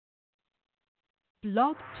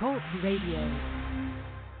Blog Talk Radio.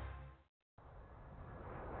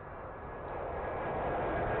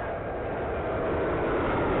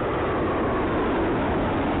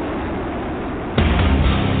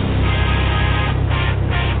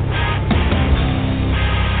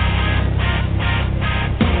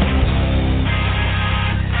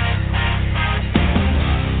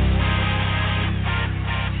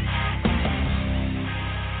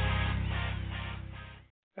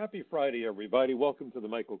 Happy Friday, everybody. Welcome to the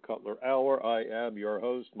Michael Cutler Hour. I am your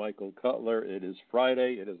host, Michael Cutler. It is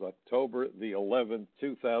Friday. It is October the 11th,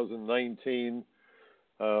 2019.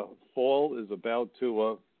 Fall is about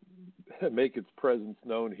to make its presence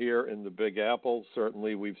known here in the Big Apple.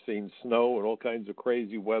 Certainly, we've seen snow and all kinds of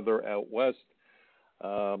crazy weather out west.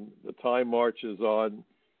 The time marches on,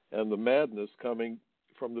 and the madness coming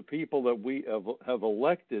from the people that we have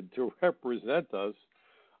elected to represent us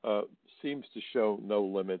seems to show no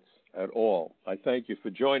limits at all. I thank you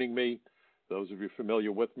for joining me. Those of you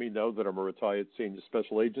familiar with me know that I'm a retired senior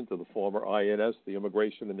special agent of the former INS, the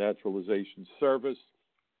Immigration and Naturalization Service,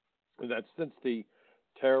 and that since the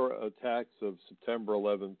terror attacks of September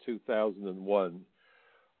 11, 2001,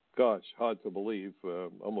 gosh, hard to believe,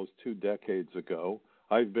 almost 2 decades ago,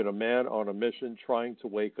 I've been a man on a mission trying to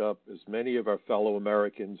wake up as many of our fellow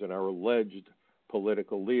Americans and our alleged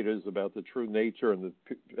political leaders about the true nature and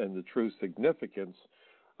the true significance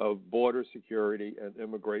of border security and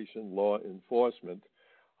immigration law enforcement.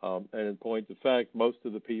 And in point of fact, most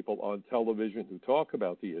of the people on television who talk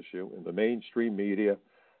about the issue in the mainstream media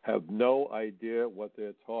have no idea what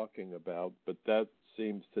they're talking about, but that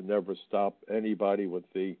seems to never stop anybody with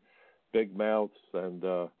the big mouths and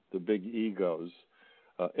the big egos.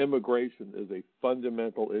 Immigration is a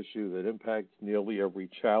fundamental issue that impacts nearly every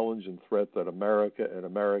challenge and threat that America and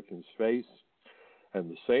Americans face. And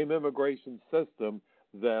the same immigration system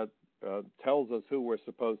that tells us who we're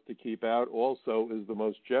supposed to keep out also is the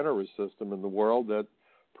most generous system in the world that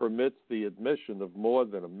permits the admission of more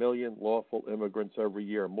than 1 million lawful immigrants every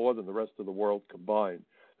year, more than the rest of the world combined.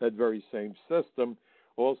 That very same system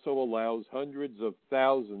also allows hundreds of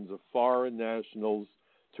thousands of foreign nationals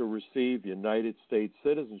to receive United States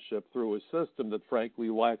citizenship through a system that frankly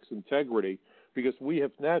lacks integrity because we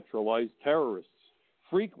have naturalized terrorists.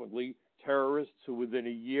 Frequently, terrorists who within a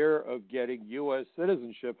year of getting U.S.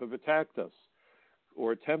 citizenship have attacked us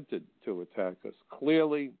or attempted to attack us.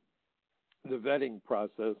 Clearly, the vetting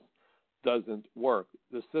process doesn't work.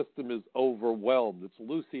 The system is overwhelmed. It's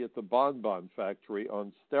Lucy at the Bonbon Factory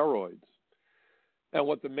on steroids. And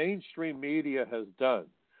what the mainstream media has done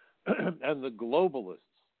and the globalists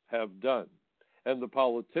have done, and the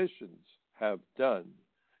politicians have done,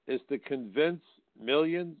 is to convince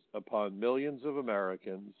millions upon millions of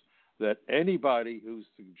Americans that anybody who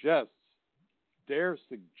dare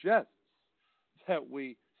suggest that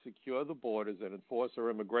we secure the borders and enforce our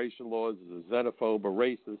immigration laws is a xenophobe, a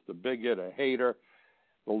racist, a bigot, a hater.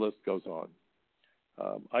 The list goes on.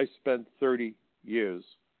 I spent 30 years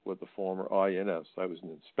with the former INS. I was an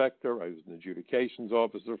inspector. I was an adjudications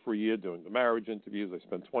officer for a year doing the marriage interviews. I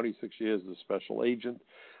spent 26 years as a special agent.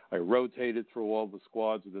 I rotated through all the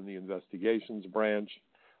squads within the investigations branch.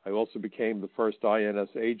 I also became the first INS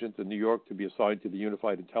agent in New York to be assigned to the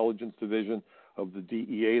Unified Intelligence Division of the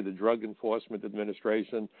DEA, the Drug Enforcement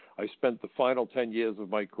Administration. I spent the final 10 years of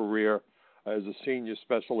my career as a senior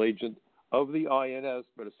special agent of the INS,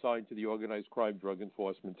 but assigned to the Organized Crime Drug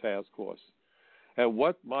Enforcement Task Force. And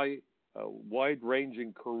what my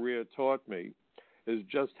wide-ranging career taught me is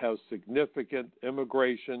just how significant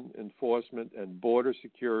immigration enforcement and border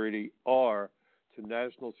security are to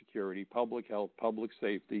national security, public health, public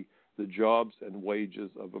safety, the jobs and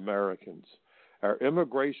wages of Americans. Our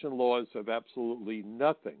immigration laws have absolutely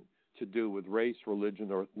nothing to do with race,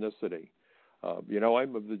 religion, or ethnicity.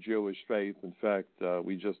 I'm of the Jewish faith. In fact,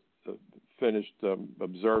 we just finished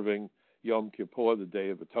observing Yom Kippur, the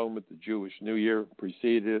Day of Atonement, the Jewish New Year,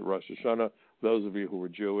 preceded it, Rosh Hashanah. Those of you who are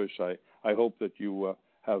Jewish, I hope that you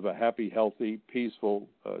have a happy, healthy, peaceful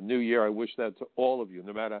New Year. I wish that to all of you,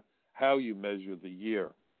 no matter how you measure the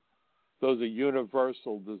year. Those are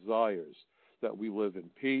universal desires, that we live in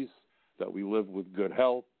peace, that we live with good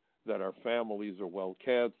health, that our families are well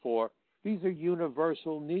cared for. These are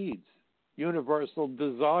universal needs, universal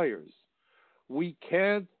desires. We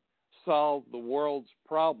can't solve the world's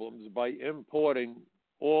problems by importing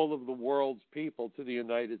all of the world's people to the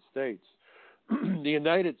United States. The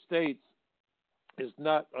United States is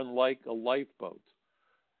not unlike a lifeboat.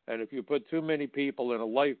 And if you put too many people in a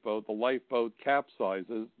lifeboat, the lifeboat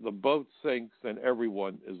capsizes, the boat sinks, and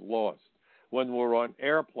everyone is lost. When we're on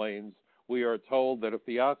airplanes, we are told that if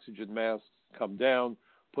the oxygen masks come down,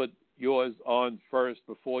 put yours on first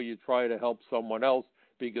before you try to help someone else,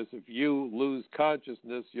 because if you lose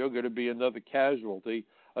consciousness, you're going to be another casualty,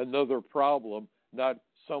 another problem, not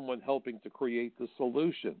someone helping to create the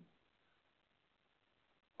solution.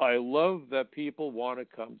 I love that people want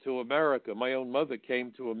to come to America. My own mother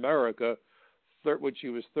came to America when she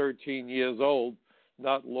was 13 years old,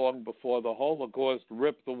 not long before the Holocaust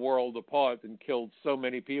ripped the world apart and killed so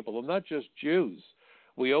many people, and not just Jews.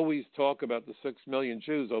 We always talk about the 6 million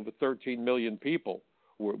Jews. Over 13 million people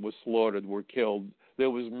were slaughtered, were killed. There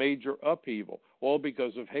was major upheaval, all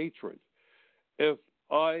because of hatred. If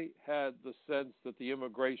I had the sense that the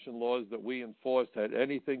immigration laws that we enforced had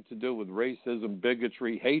anything to do with racism,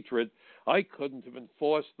 bigotry, hatred, I couldn't have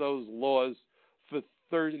enforced those laws for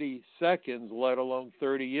 30 seconds, let alone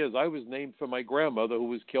 30 years. I was named for my grandmother who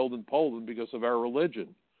was killed in Poland because of our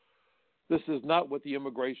religion. This is not what the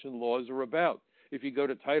immigration laws are about. If you go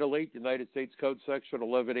to Title 8, United States Code Section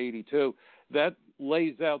 1182, that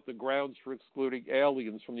lays out the grounds for excluding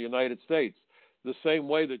aliens from the United States. The same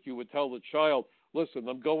way that you would tell the child, listen,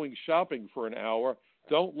 I'm going shopping for an hour,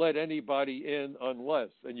 don't let anybody in unless,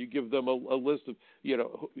 and you give them a list of,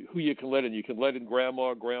 who you can let in. You can let in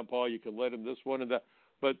grandma, grandpa, you can let in this one and that,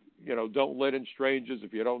 but, don't let in strangers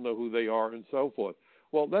if you don't know who they are and so forth.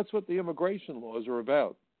 Well, that's what the immigration laws are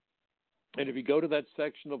about. And if you go to that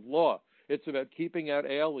section of law, it's about keeping out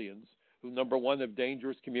aliens who, number one, have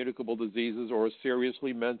dangerous communicable diseases or are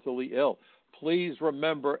seriously mentally ill. Please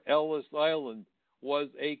remember Ellis Island was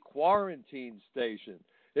a quarantine station.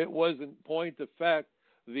 It was, in point of fact,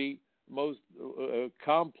 the most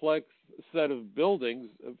complex set of buildings,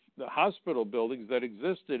 the hospital buildings that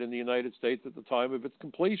existed in the United States at the time of its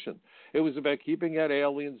completion. It was about keeping out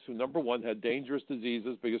aliens who, number one, had dangerous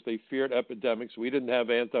diseases because they feared epidemics. We didn't have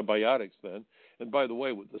antibiotics then. And by the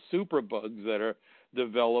way, with the superbugs that are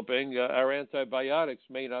developing, our antibiotics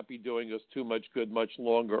may not be doing us too much good much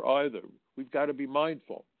longer either. We've got to be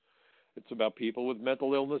mindful. It's about people with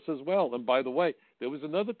mental illness as well. And by the way, there was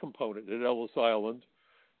another component at Ellis Island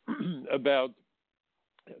about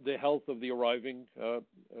the health of the arriving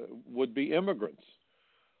would-be immigrants,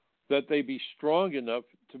 that they be strong enough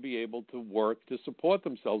to be able to work to support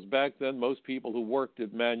themselves. Back then, most people who worked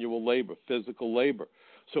did manual labor, physical labor.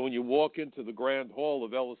 So when you walk into the Grand Hall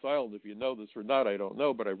of Ellis Island, if you know this or not, I don't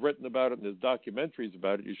know, but I've written about it and there's documentaries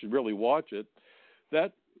about it. You should really watch it.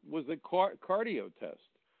 That was a cardio test,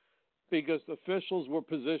 because officials were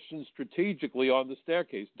positioned strategically on the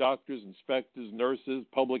staircase, doctors, inspectors, nurses,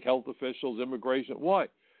 public health officials, immigration. Why?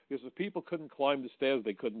 Because if people couldn't climb the stairs,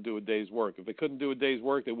 they couldn't do a day's work. If they couldn't do a day's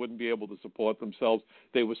work, they wouldn't be able to support themselves.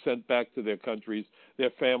 They were sent back to their countries.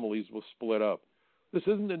 Their families were split up. This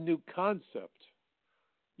isn't a new concept.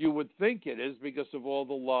 You would think it is because of all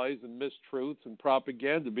the lies and mistruths and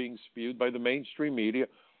propaganda being spewed by the mainstream media,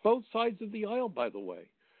 both sides of the aisle, by the way.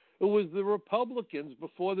 It was the Republicans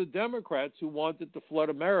before the Democrats who wanted to flood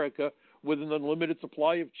America with an unlimited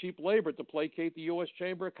supply of cheap labor to placate the U.S.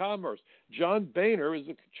 Chamber of Commerce. John Boehner is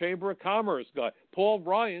a Chamber of Commerce guy. Paul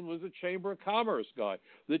Ryan was a Chamber of Commerce guy.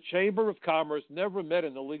 The Chamber of Commerce never met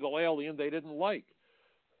an illegal alien they didn't like,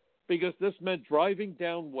 because this meant driving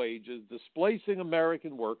down wages, displacing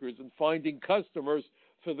American workers, and finding customers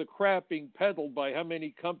for the crap being peddled by how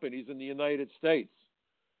many companies in the United States.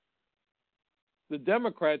 The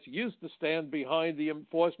Democrats used to stand behind the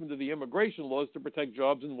enforcement of the immigration laws to protect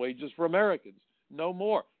jobs and wages for Americans. No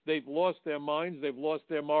more. They've lost their minds. They've lost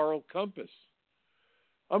their moral compass.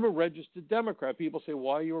 I'm a registered Democrat. People say,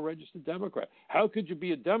 why are you a registered Democrat? How could you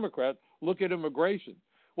be a Democrat? Look at immigration.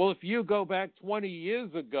 Well, if you go back 20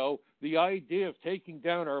 years ago, the idea of taking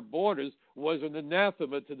down our borders was an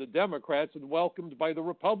anathema to the Democrats and welcomed by the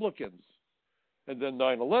Republicans. And then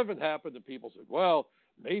 9/11 happened, and people said, well,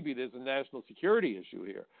 maybe there's a national security issue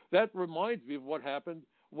here. That reminds me of what happened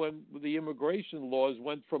when the immigration laws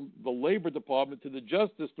went from the Labor Department to the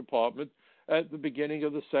Justice Department at the beginning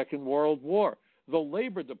of the Second World War. The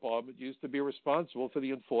Labor Department used to be responsible for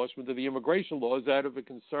the enforcement of the immigration laws out of a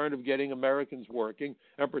concern of getting Americans working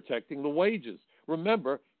and protecting the wages.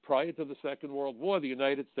 Remember, prior to the Second World War, the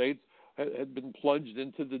United States had been plunged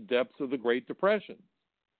into the depths of the Great Depression.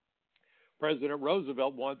 President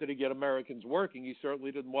Roosevelt wanted to get Americans working. He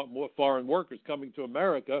certainly didn't want more foreign workers coming to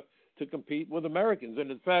America to compete with Americans. And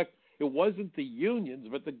in fact, it wasn't the unions,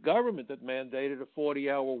 but the government that mandated a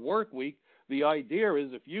 40-hour work week. The idea is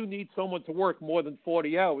if you need someone to work more than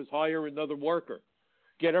 40 hours, hire another worker.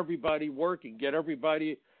 Get everybody working. Get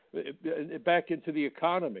everybody back into the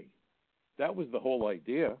economy. That was the whole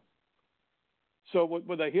idea. So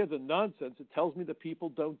when I hear the nonsense, it tells me that people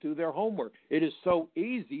don't do their homework. It is so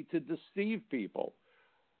easy to deceive people.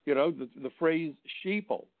 You know, the phrase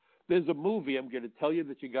sheeple. There's a movie I'm going to tell you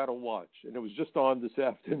that you got to watch, and it was just on this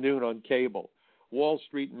afternoon on cable. Wall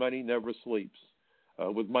Street Money Never Sleeps,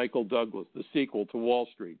 with Michael Douglas, the sequel to Wall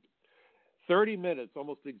Street. 30 minutes,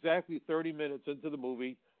 almost exactly 30 minutes into the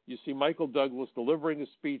movie, you see Michael Douglas delivering a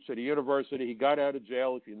speech at a university. He got out of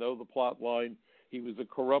jail, if you know the plot line. He was a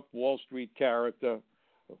corrupt Wall Street character.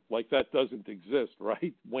 Like that doesn't exist,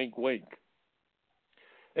 right? Wink, wink.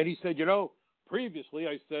 And he said, previously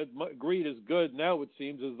I said greed is good. Now it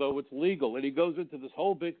seems as though it's legal. And he goes into this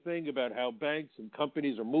whole big thing about how banks and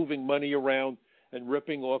companies are moving money around and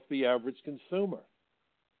ripping off the average consumer.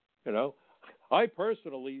 I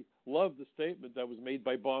personally love the statement that was made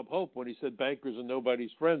by Bob Hope when he said bankers are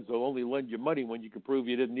nobody's friends. They'll only lend you money when you can prove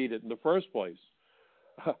you didn't need it in the first place.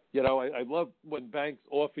 I love when banks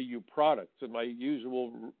offer you products, and my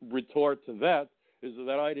usual retort to that is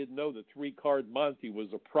that I didn't know that 3-card Monte was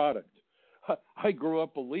a product. I grew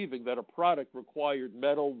up believing that a product required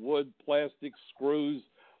metal, wood, plastic, screws,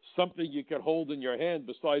 something you could hold in your hand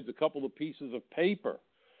besides a couple of pieces of paper.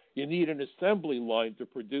 You need an assembly line to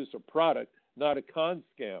produce a product, not a con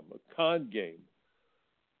scam, a con game.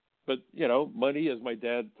 But, money, as my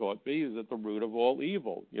dad taught me, is at the root of all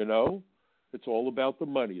evil, It's all about the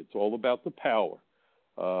money. It's all about the power.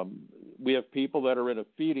 We have people that are in a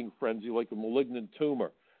feeding frenzy like a malignant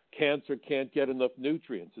tumor. Cancer can't get enough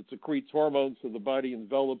nutrients. It secretes hormones so the body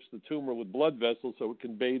envelops the tumor with blood vessels so it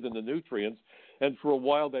can bathe in the nutrients. And for a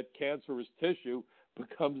while, that cancerous tissue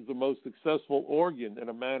becomes the most successful organ, in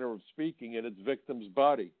a manner of speaking, in its victim's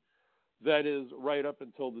body. That is, right up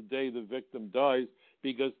until the day the victim dies,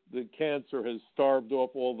 because the cancer has starved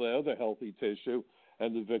off all the other healthy tissue,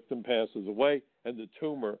 and the victim passes away, and the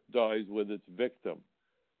tumor dies with its victim.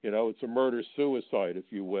 It's a murder-suicide, if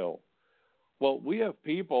you will. Well, we have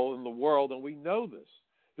people in the world, and we know this,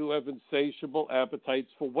 who have insatiable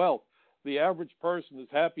appetites for wealth. The average person is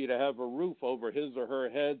happy to have a roof over his or her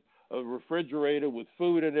head, a refrigerator with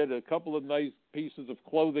food in it, a couple of nice pieces of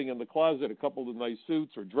clothing in the closet, a couple of nice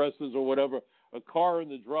suits or dresses or whatever, a car in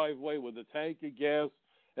the driveway with a tank of gas,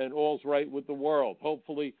 and all's right with the world.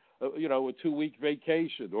 Hopefully, a 2-week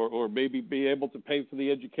vacation, or maybe be able to pay for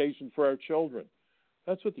the education for our children.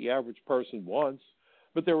 That's what the average person wants.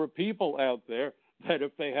 But there are people out there that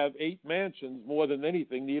if they have 8 mansions, more than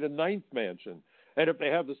anything, need a 9th mansion. And if they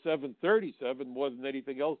have the 737, more than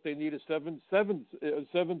anything else, they need a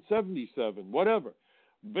 777, whatever.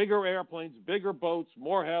 Bigger airplanes, bigger boats,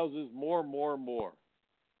 more houses, more.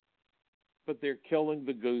 But they're killing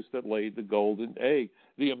the goose that laid the golden egg.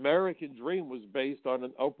 The American dream was based on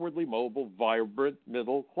an upwardly mobile, vibrant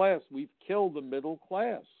middle class. We've killed the middle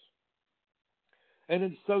class. And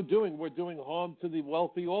in so doing, we're doing harm to the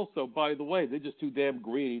wealthy also. By the way, they're just too damn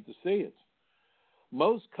greedy to see it.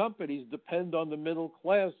 Most companies depend on the middle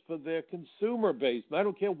class for their consumer base. And I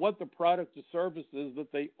don't care what the product or service is that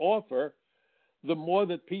they offer. The more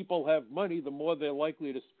that people have money, the more they're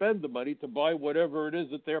likely to spend the money to buy whatever it is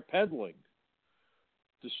that they're peddling.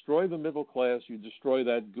 Destroy the middle class, you destroy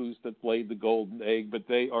that goose that laid the golden egg. But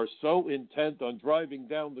they are so intent on driving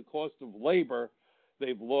down the cost of labor,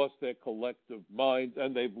 they've lost their collective minds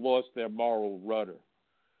and they've lost their moral rudder.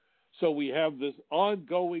 So we have this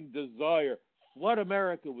ongoing desire, flood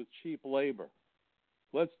America with cheap labor.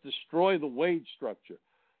 Let's destroy the wage structure.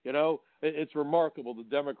 It's remarkable. The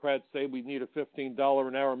Democrats say we need a $15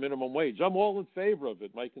 an hour minimum wage. I'm all in favor of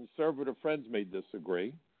it. My conservative friends may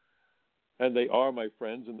disagree, and they are my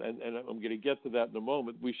friends, and I'm going to get to that in a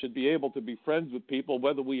moment. We should be able to be friends with people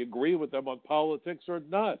whether we agree with them on politics or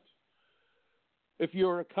not. If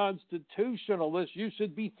you're a constitutionalist, you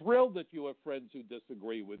should be thrilled that you have friends who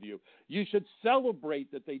disagree with you. You should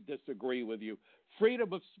celebrate that they disagree with you.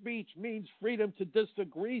 Freedom of speech means freedom to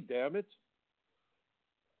disagree, damn it.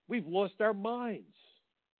 We've lost our minds.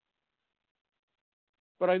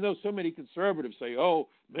 But I know so many conservatives say,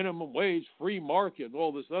 minimum wage, free market, and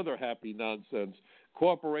all this other happy nonsense.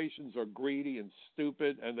 Corporations are greedy and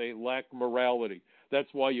stupid, and they lack morality.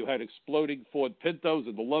 That's why you had exploding Ford Pintos,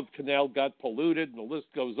 and the Love Canal got polluted, and the list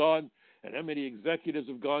goes on. And how many executives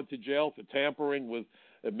have gone to jail for tampering with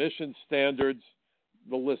emission standards?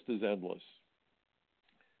 The list is endless.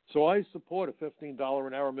 So I support a $15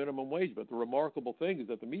 an hour minimum wage, but the remarkable thing is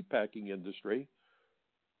that the meatpacking industry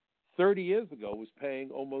 30 years ago was paying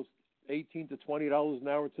almost $18 to $20 an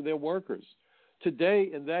hour to their workers. Today,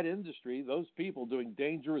 in that industry, those people doing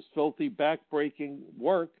dangerous, filthy, back-breaking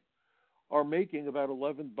work are making about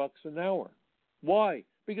 $11 an hour. Why?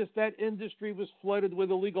 Because that industry was flooded with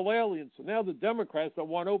illegal aliens. So now the Democrats that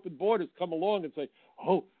want open borders come along and say,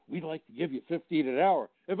 we'd like to give you $15 an hour.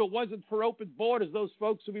 If it wasn't for open borders, those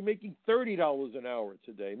folks would be making $30 an hour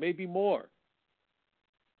today, maybe more.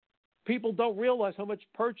 People don't realize how much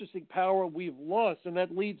purchasing power we've lost, and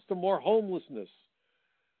that leads to more homelessness.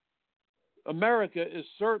 America is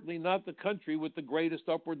certainly not the country with the greatest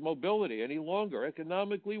upward mobility any longer.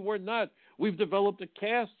 Economically, we're not. We've developed a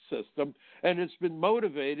caste system, and it's been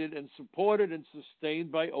motivated and supported and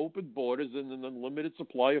sustained by open borders and an unlimited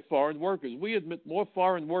supply of foreign workers. We admit more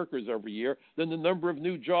foreign workers every year than the number of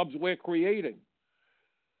new jobs we're creating.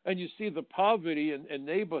 And you see the poverty in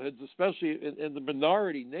neighborhoods, especially in the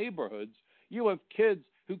minority neighborhoods. You have kids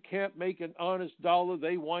who can't make an honest dollar.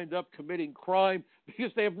 They wind up committing crime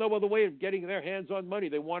because they have no other way of getting their hands on money.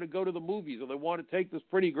 They want to go to the movies, or they want to take this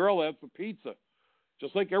pretty girl out for pizza.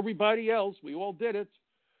 Just like everybody else, we all did it.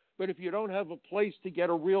 But if you don't have a place to get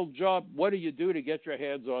a real job, what do you do to get your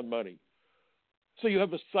hands on money? So you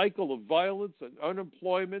have a cycle of violence and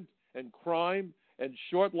unemployment and crime and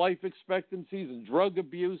short life expectancies and drug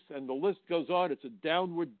abuse, and the list goes on. It's a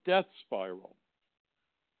downward death spiral.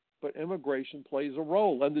 But immigration plays a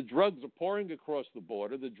role, and the drugs are pouring across the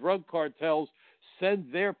border. The drug cartels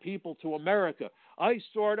send their people to America. I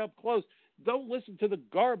saw it up close. Don't listen to the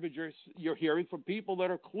garbage you're hearing from people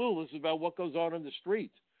that are clueless about what goes on the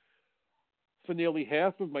street. For nearly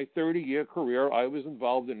half of my 30-year career, I was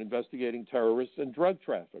involved in investigating terrorists and drug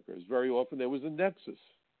traffickers. Very often there was a nexus.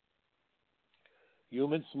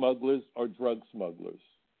 Human smugglers are drug smugglers.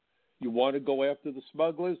 You want to go after the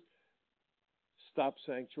smugglers? Stop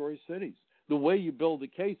sanctuary cities. The way you build a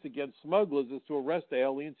case against smugglers is to arrest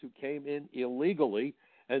aliens who came in illegally,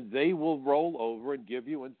 and they will roll over and give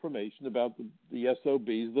you information about the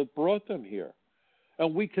SOBs that brought them here.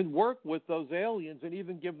 And we can work with those aliens and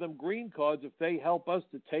even give them green cards if they help us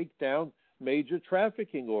to take down major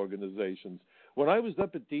trafficking organizations. When I was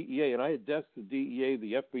up at DEA, and I had desks at DEA,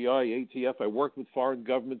 the FBI, ATF, I worked with foreign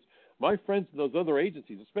governments, my friends in those other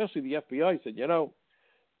agencies, especially the FBI, said,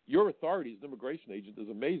 your authority as an immigration agent is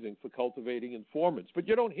amazing for cultivating informants. But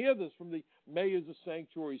you don't hear this from the mayors of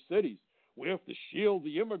sanctuary cities. We have to shield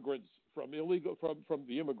the immigrants from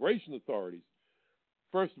the immigration authorities.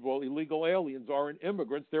 First of all, illegal aliens aren't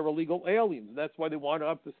immigrants. They're illegal aliens, and that's why they want to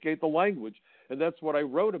obfuscate the language. And that's what I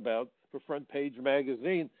wrote about for Front Page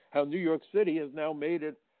Magazine, how New York City has now made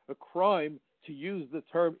it a crime to use the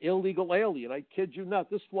term illegal alien. I kid you not.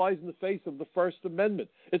 This flies in the face of the First Amendment.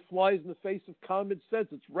 It flies in the face of common sense.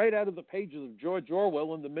 It's right out of the pages of George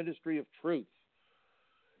Orwell and the Ministry of Truth.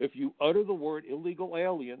 If you utter the word illegal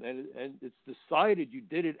alien and it's decided you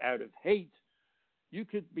did it out of hate, you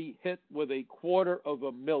could be hit with a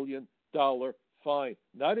 $250,000 fine.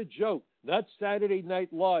 Not a joke. Not Saturday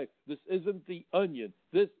Night Live. This isn't The Onion.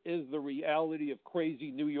 This is the reality of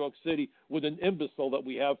crazy New York City with an imbecile that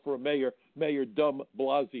we have for a mayor, Mayor Dumb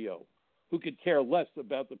Blasio, who could care less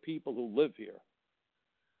about the people who live here.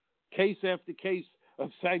 Case after case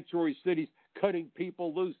of sanctuary cities cutting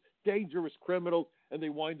people loose, dangerous criminals, and they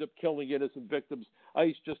wind up killing innocent victims.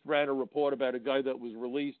 ICE just ran a report about a guy that was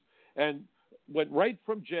released and went right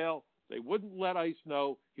from jail. They wouldn't let ICE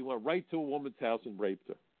know. He went right to a woman's house and raped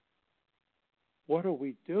her. What are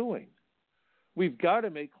we doing? We've got to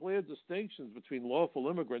make clear distinctions between lawful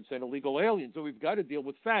immigrants and illegal aliens, and we've got to deal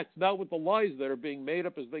with facts, not with the lies that are being made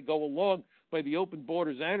up as they go along by the open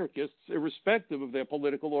borders anarchists, irrespective of their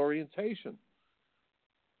political orientation.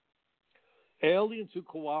 Aliens who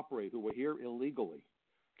cooperate, who are here illegally,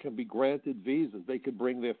 can be granted visas. They could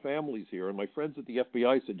bring their families here. And my friends at the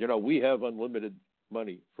FBI said, we have unlimited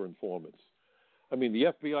money for informants. I mean, the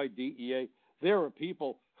FBI, DEA, there are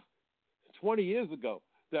people 20 years ago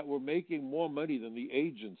that were making more money than the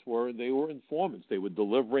agents were, and they were informants. They were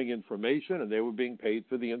delivering information, and they were being paid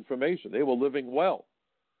for the information. They were living well.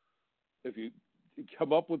 If you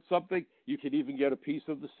come up with something, you could even get a piece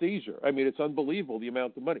of the seizure. I mean, it's unbelievable, the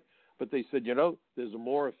amount of money. But they said, there's a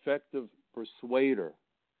more effective persuader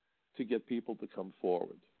to get people to come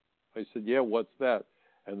forward. I said, yeah, what's that?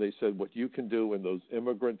 And they said, what you can do in those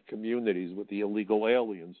immigrant communities with the illegal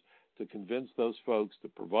aliens to convince those folks to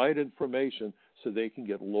provide information so they can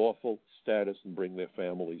get lawful status and bring their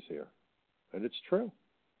families here. And it's true.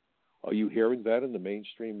 Are you hearing that in the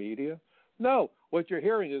mainstream media? No. What you're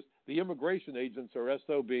hearing is the immigration agents are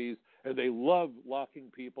SOBs, and they love locking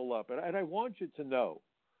people up. And I want you to know,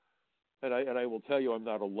 and I will tell you I'm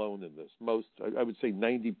not alone in this. I would say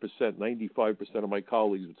 90%, 95% of my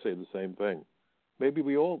colleagues would say the same thing. Maybe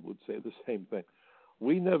we all would say the same thing.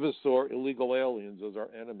 We never saw illegal aliens as our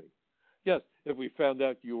enemy. Yes, if we found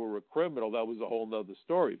out you were a criminal, that was a whole other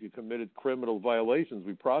story. If you committed criminal violations,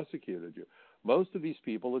 we prosecuted you. Most of these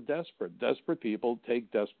people are desperate. Desperate people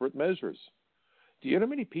take desperate measures. Do you know how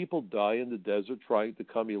many people die in the desert trying to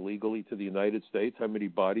come illegally to the United States? How many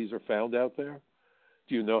bodies are found out there?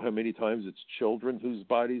 Do you know how many times it's children whose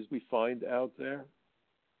bodies we find out there?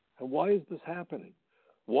 And why is this happening?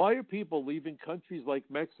 Why are people leaving countries like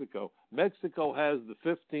Mexico? Mexico has the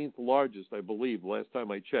 15th largest, I believe, last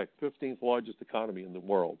time I checked, 15th largest economy in the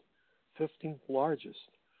world. 15th largest.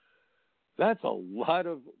 That's a lot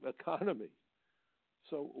of economy.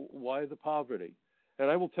 So why the poverty?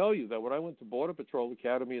 And I will tell you that when I went to Border Patrol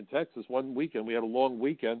Academy in Texas one weekend, we had a long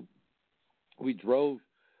weekend. We drove,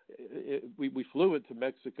 we flew into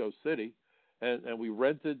Mexico City, and we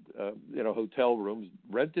rented, hotel rooms,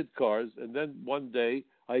 rented cars, and then one day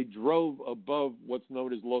I drove above what's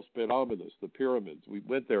known as Los Pyramids, the pyramids. We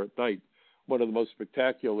went there at night. One of the most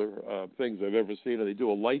spectacular things I've ever seen. And they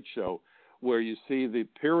do a light show where you see the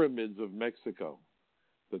pyramids of Mexico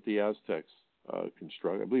that the Aztecs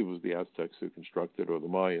constructed. I believe it was the Aztecs who constructed, or the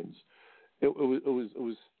Mayans. It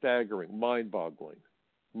was staggering, mind-boggling.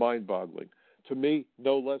 To me,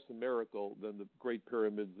 no less a miracle than the great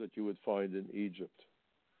pyramids that you would find in Egypt.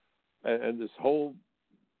 And this whole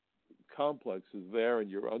complex is there, and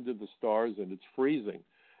you're under the stars, and it's freezing.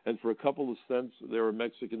 And for a couple of cents, there are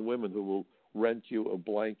Mexican women who will rent you a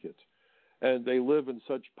blanket. And they live in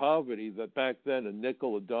such poverty that back then, a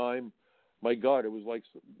nickel, a dime, my God, it was like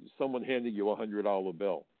someone handing you $100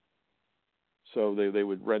 bill. So they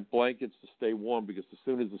would rent blankets to stay warm, because as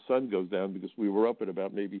soon as the sun goes down, because we were up at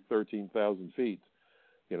about maybe 13,000 feet,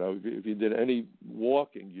 if you did any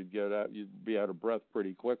walking, you'd be out of breath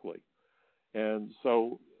pretty quickly. And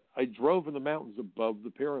so I drove in the mountains above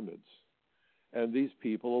the pyramids, and these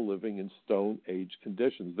people are living in Stone Age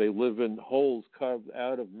conditions. They live in holes carved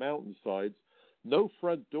out of mountainsides, no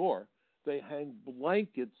front door. They hang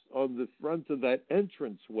blankets on the front of that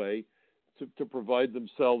entranceway to provide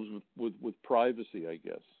themselves with privacy, I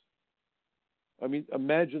guess. I mean,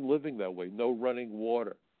 imagine living that way, no running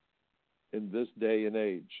water in this day and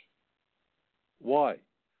age. Why?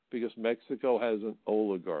 Because Mexico has an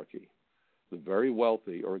oligarchy. The very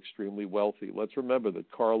wealthy are extremely wealthy. Let's remember that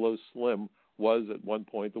Carlos Slim was at one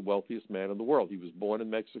point the wealthiest man in the world. He was born in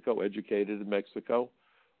Mexico, educated in Mexico,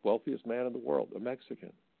 wealthiest man in the world, a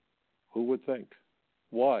Mexican. Who would think?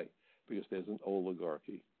 Why? Because there's an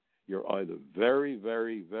oligarchy. You're either very,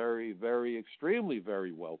 very, very, very, extremely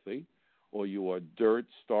very wealthy, or you are dirt,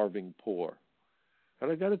 starving, poor. And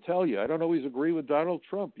I got to tell you, I don't always agree with Donald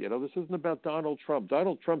Trump. This isn't about Donald Trump.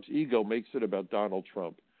 Donald Trump's ego makes it about Donald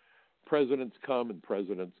Trump. Presidents come and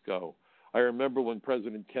presidents go. I remember when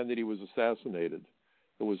President Kennedy was assassinated.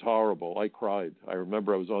 It was horrible. I cried. I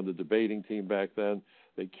remember I was on the debating team back then.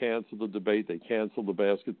 They canceled the debate. They canceled the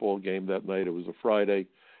basketball game that night. It was a Friday.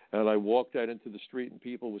 And I walked out into the street, and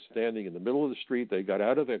people were standing in the middle of the street. They got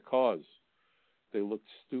out of their cars. They looked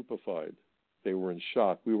stupefied. They were in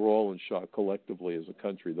shock. We were all in shock collectively as a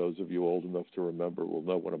country. Those of you old enough to remember will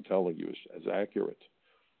know what I'm telling you is accurate.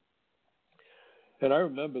 And I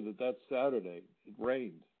remember that Saturday, it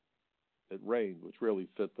rained. It rained, which really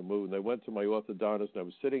fit the mood. And I went to my orthodontist, and I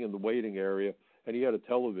was sitting in the waiting area, and he had a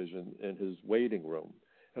television in his waiting room.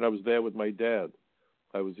 And I was there with my dad.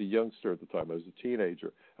 I was a youngster at the time. I was a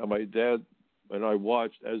teenager. And my dad and I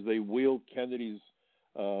watched as they wheeled Kennedy's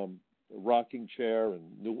rocking chair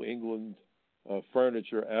and New England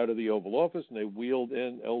furniture out of the Oval Office, and they wheeled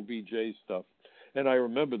in LBJ stuff. And I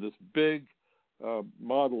remember this big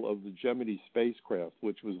model of the Gemini spacecraft,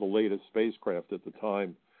 which was the latest spacecraft at the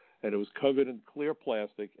time. And it was covered in clear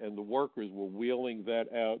plastic, and the workers were wheeling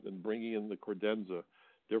that out and bringing in the credenza,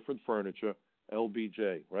 different furniture,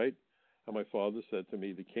 LBJ, right? And my father said to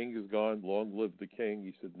me, "The king is gone, long live the king."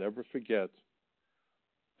 He said, "Never forget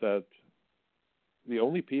that the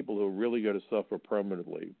only people who are really going to suffer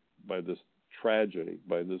permanently by this tragedy,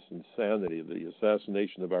 by this insanity, the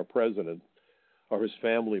assassination of our president, are his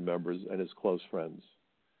family members and his close friends."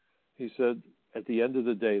 He said, at the end of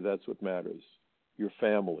the day, that's what matters. Your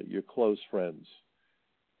family, your close friends.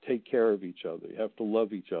 Take care of each other. You have to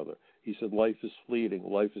love each other. He said, life is fleeting.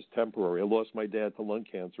 Life is temporary. I lost my dad to lung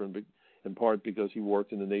cancer in part because he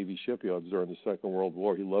worked in the Navy shipyards during the Second World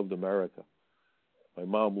War. He loved America. My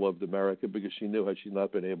mom loved America because she knew had she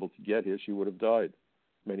not been able to get here, she would have died.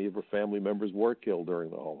 Many of her family members were killed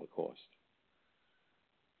during the Holocaust.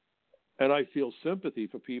 And I feel sympathy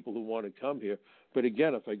for people who want to come here. But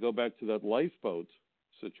again, if I go back to that lifeboat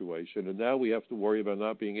situation, and now we have to worry about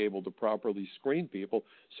not being able to properly screen people,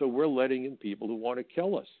 so we're letting in people who want to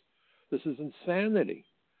kill us. This is insanity.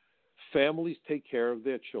 Families take care of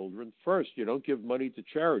their children first. You don't give money to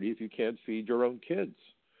charity if you can't feed your own kids.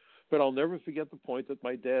 But I'll never forget the point that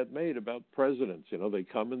my dad made about presidents. They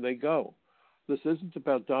come and they go. This isn't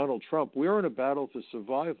about Donald Trump. We're in a battle for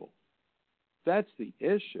survival. That's the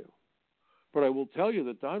issue. But I will tell you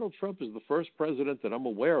that Donald Trump is the first president that I'm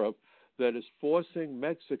aware of that is forcing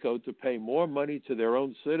Mexico to pay more money to their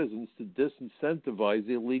own citizens to disincentivize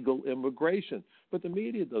illegal immigration. But the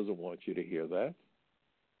media doesn't want you to hear that.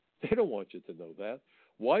 They don't want you to know that.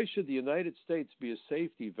 Why should the United States be a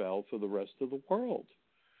safety valve for the rest of the world?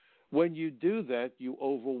 When you do that, you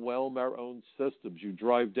overwhelm our own systems. You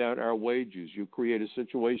drive down our wages. You create a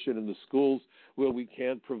situation in the schools where we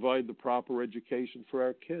can't provide the proper education for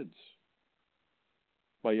our kids.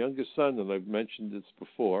 My youngest son, and I've mentioned this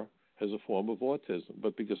before, has a form of autism,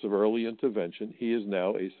 but because of early intervention, he is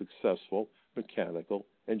now a successful mechanical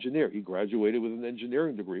engineer. He graduated with an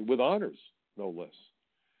engineering degree, with honors, no less,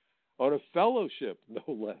 on a fellowship, no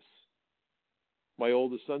less. My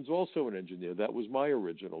oldest son's also an engineer. That was my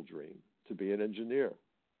original dream, to be an engineer.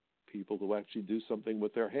 People who actually do something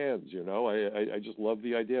with their hands, you know. I just love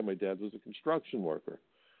the idea. My dad was a construction worker.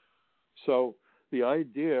 So the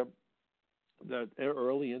idea that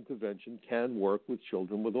early intervention can work with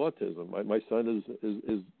children with autism. My son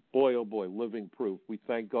is boy, oh boy, living proof. We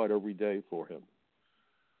thank God every day for him.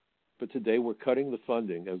 But today we're cutting the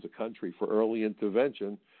funding as a country for early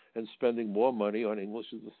intervention and spending more money on English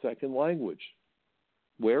as a second language.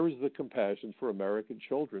 Where is the compassion for American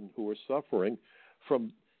children who are suffering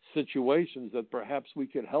from situations that perhaps we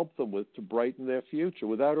could help them with to brighten their future?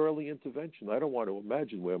 Without early intervention, I don't want to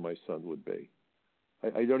imagine where my son would be.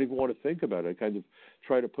 I don't even want to think about it. I kind of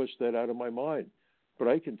try to push that out of my mind. But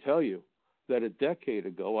I can tell you that a decade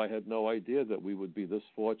ago, I had no idea that we would be this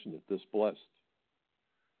fortunate, this blessed.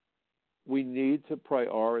 We need to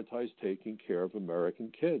prioritize taking care of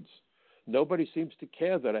American kids. Nobody seems to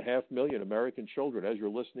care that 500,000 American children, as you're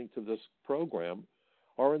listening to this program,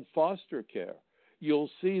 are in foster care. You'll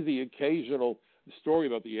see the occasional story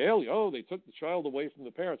about the alien. Oh, they took the child away from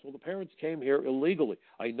the parents. Well, the parents came here illegally.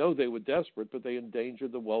 I know they were desperate, but they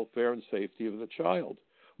endangered the welfare and safety of the child.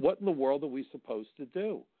 What in the world are we supposed to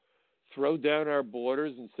do? Throw down our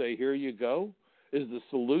borders and say, here you go? Is the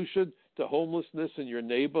solution to homelessness in your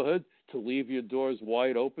neighborhood to leave your doors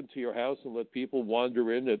wide open to your house and let people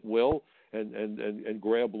wander in at will and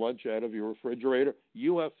grab lunch out of your refrigerator?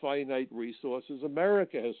 You have finite resources.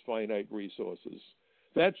 America has finite resources.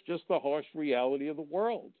 That's just the harsh reality of the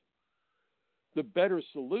world. The better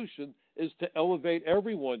solution is to elevate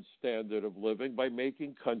everyone's standard of living by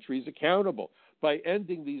making countries accountable, by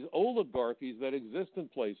ending these oligarchies that exist in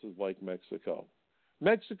places like Mexico.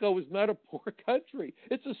 Mexico is not a poor country.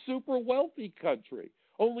 It's a super wealthy country.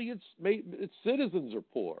 Only its citizens are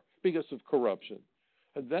poor because of corruption.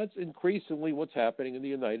 And that's increasingly what's happening in the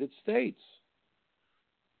United States.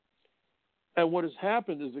 And what has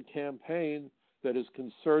happened is a campaign that is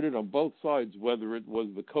concerted on both sides, whether it was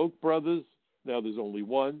the Koch brothers, now there's only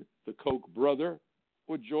one, the Koch brother,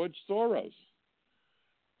 or George Soros.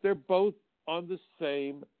 They're both on the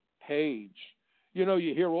same page. You know,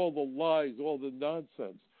 you hear all the lies, all the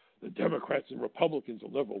nonsense. The Democrats and Republicans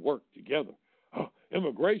will never work together. Oh,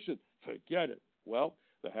 immigration, forget it. Well,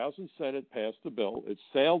 the House and Senate passed the bill. It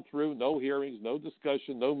sailed through, no hearings, no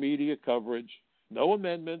discussion, no media coverage, no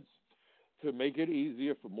amendments to make it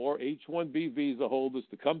easier for more H-1B visa holders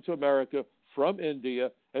to come to America from India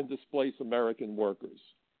and displace American workers.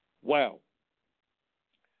 Wow.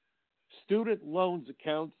 Student loans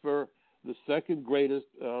account for the second greatest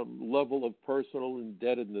level of personal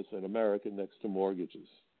indebtedness in America next to mortgages.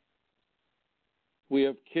 We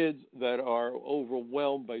have kids that are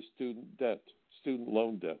overwhelmed by student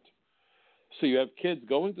loan debt. So you have kids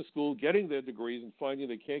going to school, getting their degrees, and finding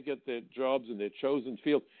they can't get their jobs in their chosen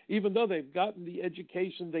field, even though they've gotten the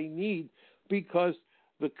education they need because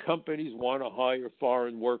the companies want to hire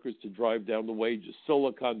foreign workers to drive down the wages.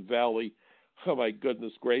 Silicon Valley, oh my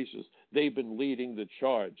goodness gracious, they've been leading the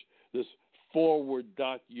charge. This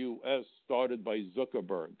forward.us started by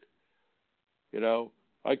Zuckerberg. You know,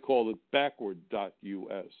 I call it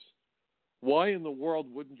backward.us. Why in the world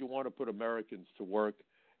wouldn't you want to put Americans to work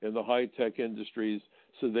in the high-tech industries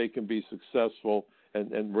so they can be successful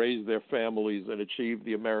and raise their families and achieve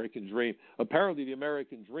the American dream? Apparently, the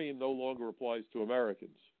American dream no longer applies to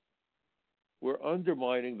Americans. We're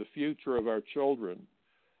undermining the future of our children,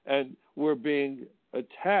 and we're being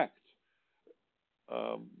attacked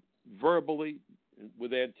verbally,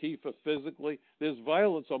 with Antifa, physically. There's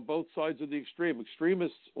violence on both sides of the extreme.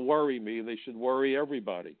 Extremists worry me, and they should worry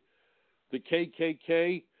everybody. The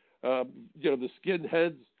KKK, the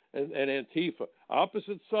skinheads, and Antifa.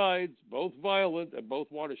 Opposite sides, both violent, and both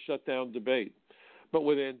want to shut down debate. But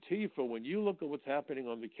with Antifa, when you look at what's happening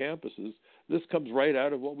on the campuses, this comes right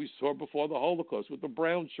out of what we saw before the Holocaust with the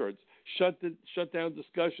brown shirts. Shut down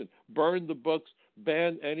discussion, burn the books,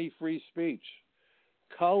 ban any free speech.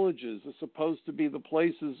 Colleges are supposed to be the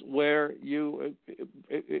places where you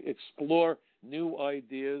explore new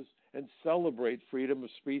ideas and celebrate freedom of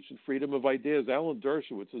speech and freedom of ideas. Alan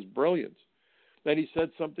Dershowitz is brilliant. And he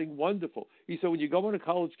said something wonderful. He said, when you go on a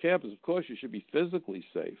college campus, of course, you should be physically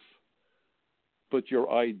safe, but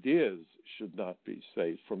your ideas should not be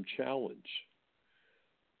safe from challenge.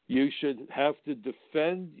 You should have to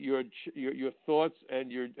defend your thoughts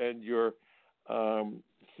and your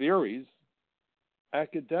theories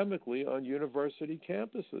academically on university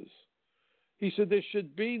campuses. He said there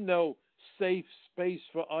should be no safe space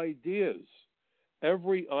for ideas.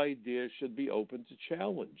 Every idea should be open to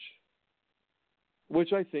challenge,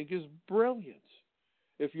 which I think is brilliant.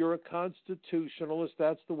 If you're a constitutionalist,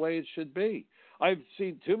 that's the way it should be. I've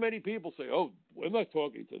seen too many people say, oh, we're not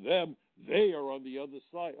talking to them. They are on the other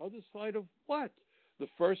side. Other side of what? The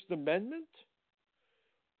First Amendment?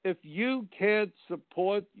 If you can't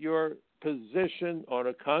support your position on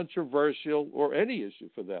a controversial, or any issue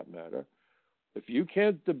for that matter, if you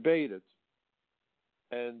can't debate it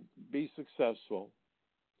and be successful,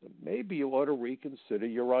 then maybe you ought to reconsider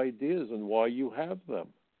your ideas and why you have them.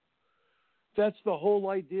 That's the whole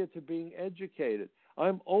idea to being educated.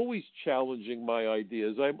 I'm always challenging my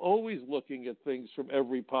ideas. I'm always looking at things from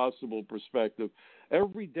every possible perspective.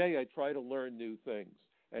 Every day I try to learn new things.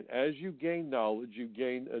 And as you gain knowledge, you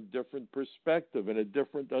gain a different perspective and a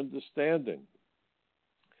different understanding.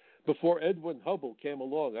 Before Edwin Hubble came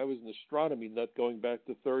along, I was an astronomy nut going back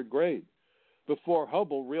to third grade. Before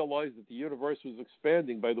Hubble realized that the universe was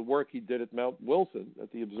expanding by the work he did at Mount Wilson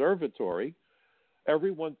at the observatory,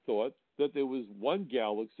 everyone thought that there was one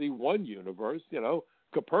galaxy, one universe.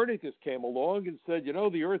 Copernicus came along and said,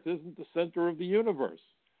 the Earth isn't the center of the universe.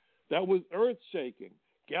 That was earth-shaking.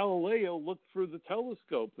 Galileo looked through the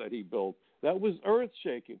telescope that he built. That was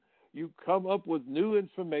earth-shaking. You come up with new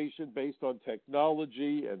information based on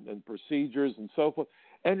technology and procedures and so forth,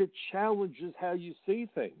 and it challenges how you see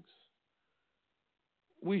things.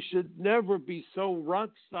 We should never be so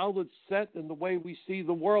rock-solid set in the way we see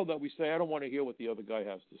the world that we say, I don't want to hear what the other guy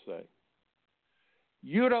has to say.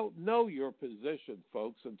 You don't know your position,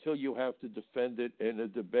 folks, until you have to defend it in a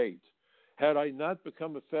debate. Had I not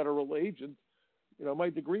become a federal agent,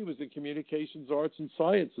 my degree was in communications, arts, and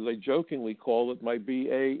sciences. I jokingly call it my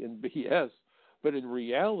BA and BS, but in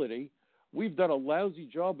reality, we've done a lousy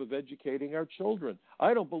job of educating our children.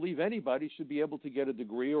 I don't believe anybody should be able to get a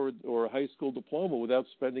degree or a high school diploma without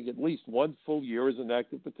spending at least one full year as an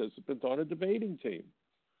active participant on a debating team.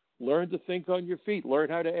 Learn to think on your feet. Learn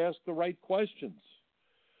how to ask the right questions.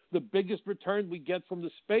 The biggest return we get from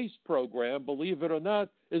the space program, believe it or not,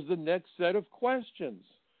 is the next set of questions.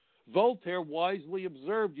 Voltaire wisely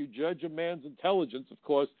observed, you judge a man's intelligence. Of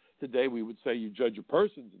course, today we would say you judge a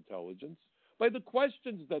person's intelligence by the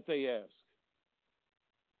questions that they ask.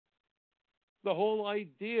 The whole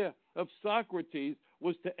idea of Socrates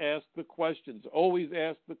was to ask the questions, always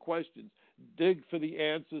ask the questions, dig for the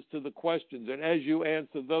answers to the questions. And as you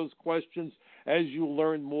answer those questions, as you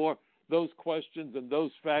learn more, those questions and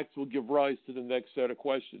those facts will give rise to the next set of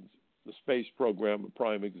questions. The space program, a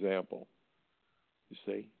prime example. You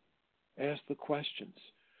see? Ask the questions.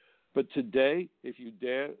 But today, if you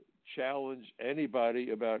dare challenge anybody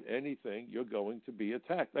about anything, you're going to be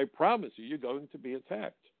attacked. I promise you, you're going to be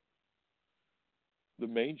attacked. The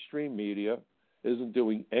mainstream media isn't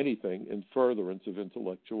doing anything in furtherance of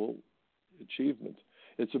intellectual achievement.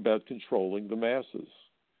 It's about controlling the masses.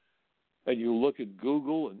 And you look at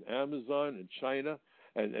Google and Amazon and China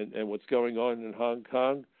and what's going on in Hong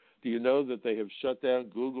Kong, do you know that they have shut down,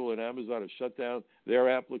 Google and Amazon have shut down their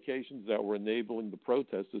applications that were enabling the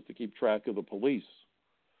protesters to keep track of the police?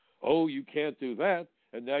 Oh, you can't do that.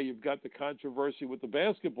 And now you've got the controversy with the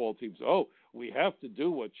basketball teams. Oh, we have to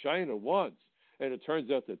do what China wants. And it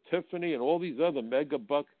turns out that Tiffany and all these other mega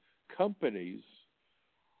buck companies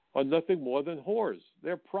are nothing more than whores.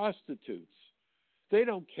 They're prostitutes. They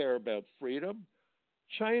don't care about freedom.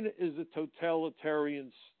 China is a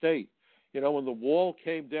totalitarian state. When the wall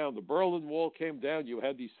came down, the Berlin Wall came down, you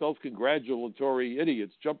had these self-congratulatory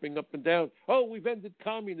idiots jumping up and down. Oh, we've ended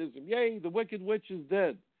communism. Yay, the Wicked Witch is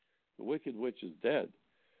dead. The Wicked Witch is dead.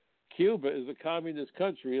 Cuba is a communist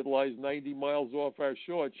country. It lies 90 miles off our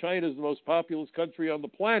shore. China is the most populous country on the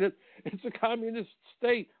planet. It's a communist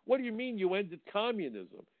state. What do you mean you ended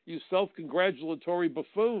communism? You self-congratulatory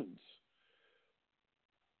buffoons.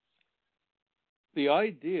 The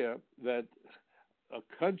idea that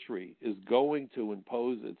a country is going to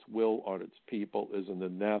impose its will on its people is an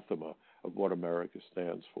anathema of what America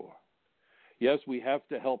stands for. Yes, we have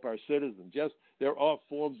to help our citizens. Yes, there are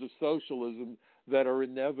forms of socialism that are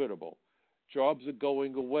inevitable. Jobs are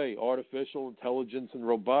going away. Artificial intelligence and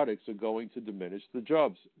robotics are going to diminish the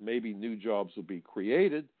jobs. Maybe new jobs will be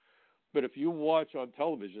created, but if you watch on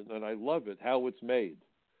television, and I love it, how it's made,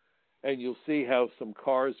 and you'll see how some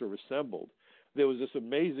cars are assembled. There was this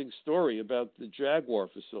amazing story about the Jaguar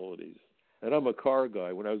facilities, and I'm a car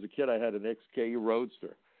guy. When I was a kid, I had an XK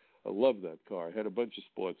Roadster. I loved that car. I had a bunch of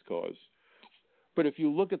sports cars. But if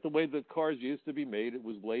you look at the way that cars used to be made, it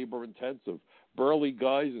was labor intensive. Burly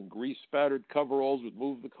guys in grease spattered coveralls would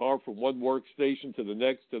move the car from one workstation to the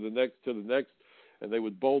next, to the next, to the next, and they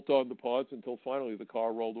would bolt on the parts until finally the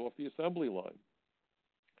car rolled off the assembly line.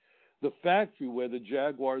 The factory where the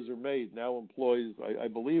Jaguars are made now employs, I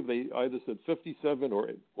believe they either said 57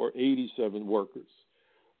 or 87 workers.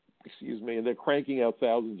 Excuse me, and they're cranking out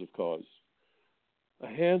thousands of cars. A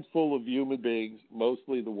handful of human beings,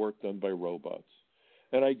 mostly the work done by robots.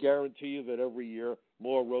 And I guarantee you that every year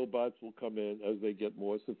more robots will come in as they get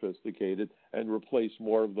more sophisticated and replace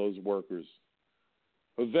more of those workers.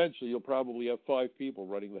 Eventually, you'll probably have 5 people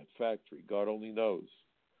running that factory. God only knows.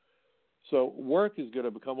 So work is going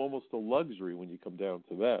to become almost a luxury when you come down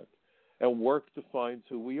to that. And work defines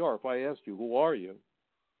who we are. If I asked you, who are you?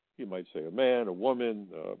 You might say a man, a woman,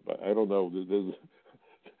 I don't know.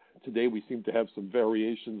 Today we seem to have some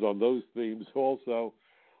variations on those themes also.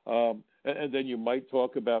 And then you might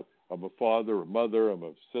talk about, I'm a father, a mother, I'm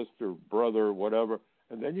a sister, brother, whatever.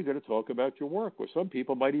 And then you're going to talk about your work. Or some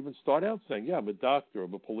people might even start out saying, yeah, I'm a doctor,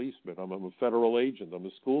 I'm a policeman, I'm a federal agent, I'm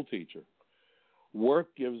a school teacher. Work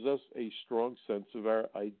gives us a strong sense of our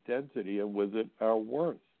identity and with it our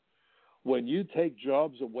worth. When you take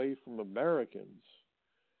jobs away from Americans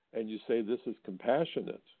and you say this is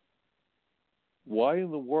compassionate, why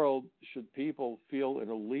in the world should people feel an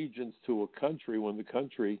allegiance to a country when the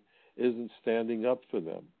country isn't standing up for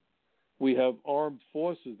them? We have armed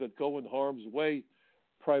forces that go in harm's way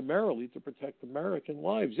primarily to protect American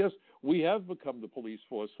lives. Yes, we have become the police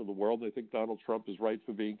force for the world. I think Donald Trump is right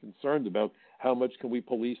for being concerned about how much can we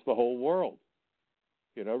police the whole world.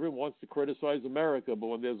 You know, everyone wants to criticize America, but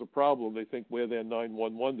when there's a problem, they think we're their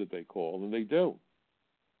 911 that they call, and they do.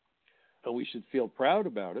 And we should feel proud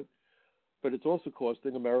about it, but it's also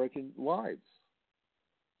costing American lives.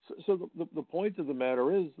 So the point of the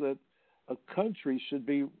matter is that a country should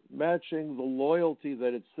be matching the loyalty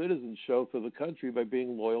that its citizens show for the country by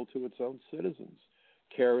being loyal to its own citizens,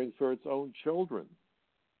 caring for its own children,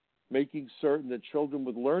 making certain that children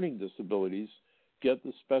with learning disabilities get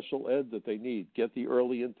the special ed that they need, get the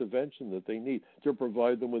early intervention that they need to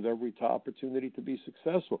provide them with every opportunity to be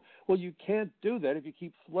successful. Well, you can't do that if you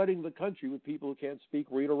keep flooding the country with people who can't speak,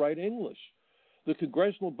 read, or write English. The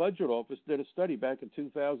Congressional Budget Office did a study back in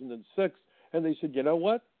 2006, and they said, you know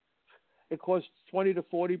what? It costs 20 to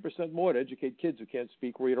 40% more to educate kids who can't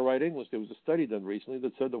speak, read, or write English. There was a study done recently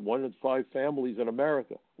that said that 1 in 5 families in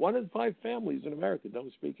America, 1 in 5 families in America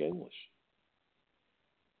don't speak English.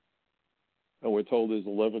 And we're told there's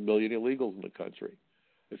 11 million illegals in the country.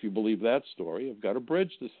 If you believe that story, I've got a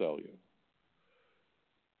bridge to sell you.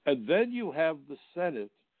 And then you have the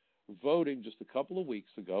Senate voting just a couple of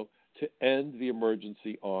weeks ago to end the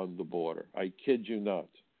emergency on the border. I kid you not.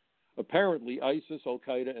 Apparently, ISIS,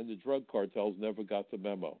 Al-Qaeda, and the drug cartels never got the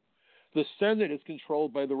memo. The Senate is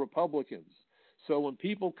controlled by the Republicans. So when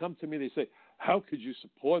people come to me, they say, how could you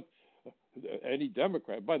support any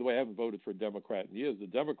Democrat? By the way, I haven't voted for a Democrat in years. The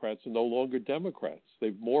Democrats are no longer Democrats.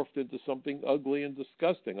 They've morphed into something ugly and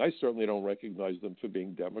disgusting. I certainly don't recognize them for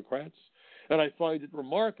being Democrats. And I find it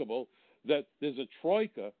remarkable that there's a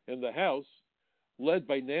troika in the House led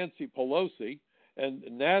by Nancy Pelosi and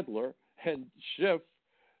Nadler and Schiff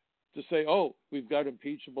to say, oh, we've got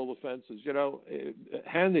impeachable offenses. You know,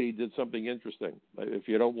 Hannity did something interesting. If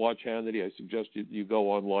you don't watch Hannity, I suggest you go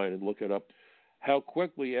online and look it up. How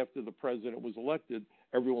quickly after the president was elected,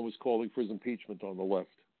 everyone was calling for his impeachment on the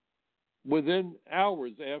left. Within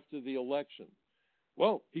hours after the election,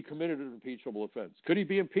 well, he committed an impeachable offense. Could he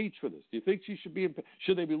be impeached for this? Do you think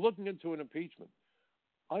should they be looking into an impeachment?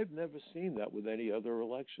 I've never seen that with any other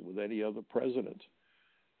election, with any other president.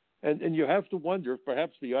 And you have to wonder if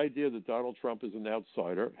perhaps the idea that Donald Trump is an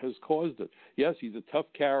outsider has caused it. Yes, he's a tough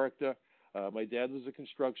character. My dad was a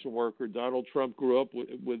construction worker. Donald Trump grew up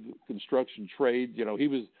with construction trade. You know, he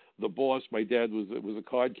was the boss. My dad was a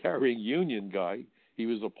card-carrying union guy. He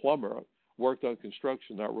was a plumber, worked on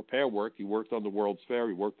construction, not repair work. He worked on the World's Fair.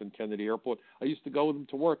 He worked in Kennedy Airport. I used to go with him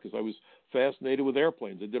to work because I was fascinated with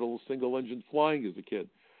airplanes. I did a little single-engine flying as a kid.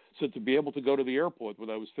 So to be able to go to the airport when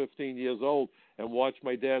I was 15 years old and watch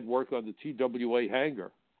my dad work on the TWA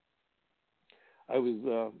hangar, I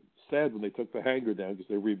was sad when they took the hangar down because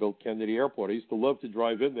they rebuilt Kennedy Airport. I used to love to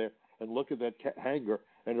drive in there and look at that hangar,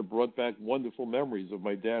 and it brought back wonderful memories of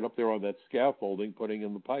my dad up there on that scaffolding putting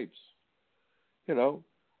in the pipes. You know,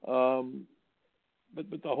 but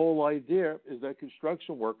the whole idea is that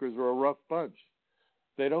construction workers are a rough bunch.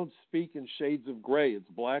 They don't speak in shades of gray. It's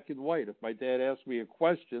black and white. If my dad asked me a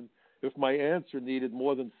question, if my answer needed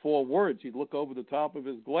more than 4 words, he'd look over the top of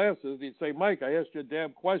his glasses. He'd say, Mike, I asked you a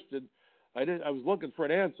damn question. I was looking for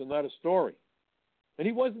an answer, not a story. And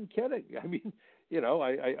he wasn't kidding. I mean, you know,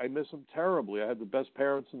 I miss them terribly. I have the best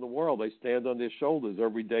parents in the world. I stand on their shoulders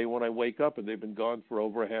every day when I wake up, and they've been gone for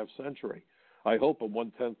over a half century. I hope I'm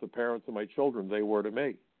 1/10 the parents of my children they were to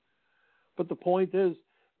me. But the point is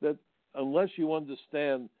that unless you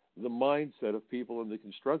understand the mindset of people in the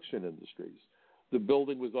construction industries, the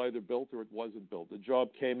building was either built or it wasn't built. The job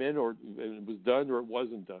came in or it was done or it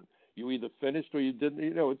wasn't done. You either finished or you didn't.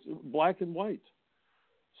 You know, it's black and white.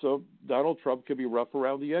 So Donald Trump can be rough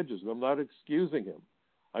around the edges, and I'm not excusing him.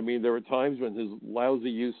 I mean, there are times when his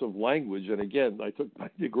lousy use of language, and again, I took my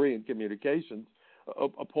degree in communications,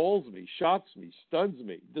 appalls me, shocks me, stuns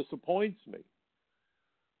me, disappoints me.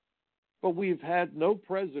 But we've had no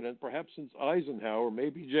president, perhaps since Eisenhower,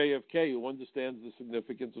 maybe JFK, who understands the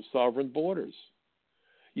significance of sovereign borders.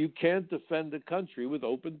 You can't defend a country with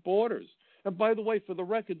open borders. And by the way, for the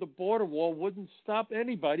record, the border wall wouldn't stop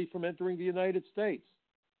anybody from entering the United States.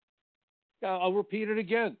 I'll repeat it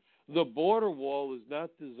again. The border wall is not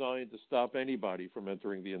designed to stop anybody from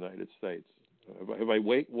entering the United States. Have I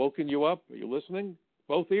woken you up? Are you listening?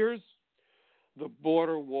 Both ears? The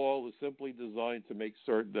border wall is simply designed to make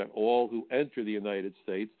certain that all who enter the United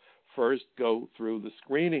States first go through the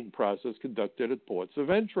screening process conducted at ports of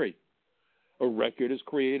entry. A record is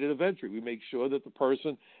created of entry. We make sure that the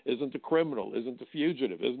person isn't a criminal, isn't a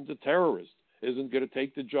fugitive, isn't a terrorist, isn't going to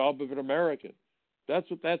take the job of an American. That's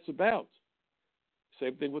what that's about.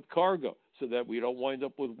 Same thing with cargo, so that we don't wind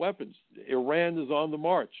up with weapons. Iran is on the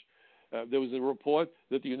march. There was a report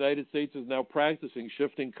that the United States is now practicing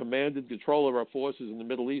shifting command and control of our forces in the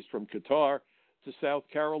Middle East from Qatar to South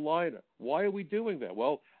Carolina. Why are we doing that?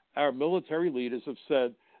 Well, our military leaders have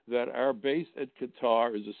said that our base at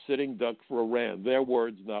Qatar is a sitting duck for Iran. Their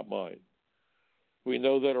words, not mine. We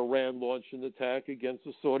know that Iran launched an attack against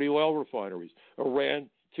the Saudi oil refineries. Iran,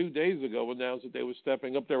 2 days ago, announced that they were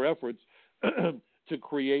stepping up their efforts to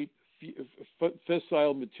create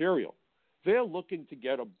fissile material. They're looking to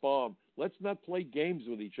get a bomb. Let's not play games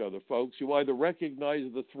with each other, folks. You either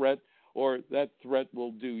recognize the threat or that threat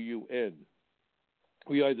will do you in.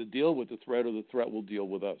 We either deal with the threat or the threat will deal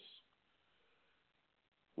with us.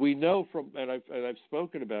 We know from, and I've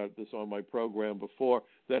spoken about this on my program before,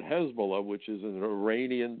 that Hezbollah, which is an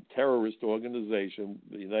Iranian terrorist organization,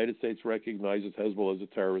 the United States recognizes Hezbollah as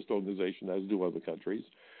a terrorist organization, as do other countries.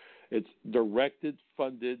 It's directed,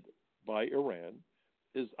 funded by Iran,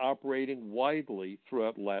 is operating widely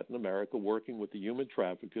throughout Latin America, working with the human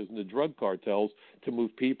traffickers and the drug cartels to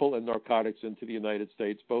move people and narcotics into the United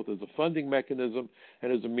States, both as a funding mechanism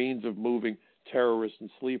and as a means of moving terrorists and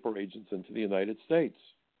sleeper agents into the United States.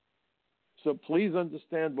 So please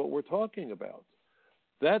understand what we're talking about.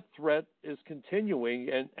 That threat is continuing,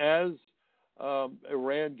 and as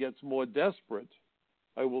Iran gets more desperate,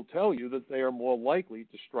 I will tell you that they are more likely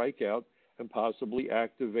to strike out and possibly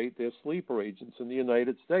activate their sleeper agents in the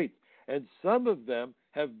United States. And some of them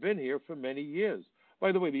have been here for many years.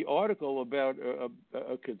 By the way, the article about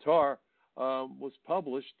Qatar was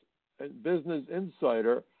published at Business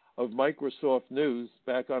Insider of Microsoft News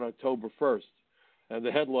back on October 1st. And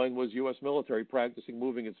the headline was U.S. military practicing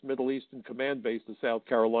moving its Middle Eastern command base to South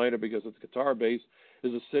Carolina because its Qatar base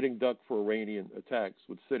is a sitting duck for Iranian attacks,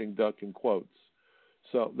 with sitting duck in quotes.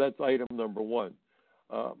 So that's item number one.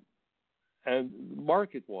 And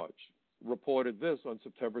MarketWatch reported this on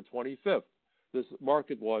September 25th. This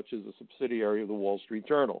MarketWatch is a subsidiary of the Wall Street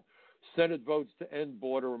Journal. Senate votes to end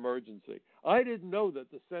border emergency. I didn't know that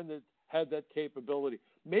the Senate had that capability.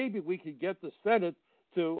 Maybe we could get the Senate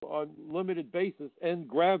to, on limited basis, end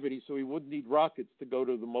gravity so we wouldn't need rockets to go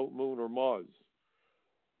to the moon or Mars.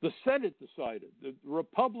 The Senate decided, the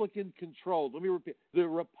Republican-controlled, let me repeat, the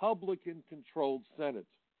Republican-controlled Senate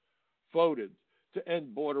voted to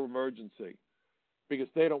end border emergency because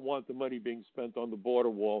they don't want the money being spent on the border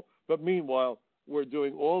wall. But meanwhile, we're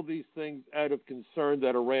doing all these things out of concern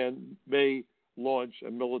that Iran may launch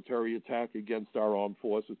a military attack against our armed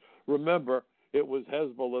forces. Remember, it was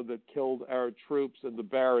Hezbollah that killed our troops in the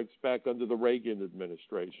barracks back under the Reagan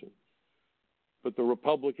administration. But the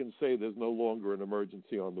Republicans say there's no longer an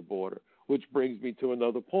emergency on the border, which brings me to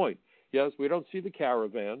another point. Yes, we don't see the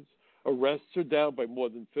caravans. Arrests are down by more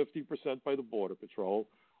than 50% by the Border Patrol.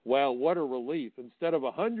 Wow, what a relief. Instead of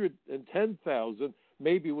 110,000,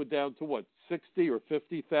 maybe we're down to what, 60 or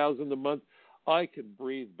 50,000 a month. I can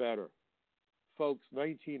breathe better. Folks,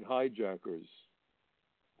 19 hijackers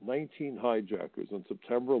on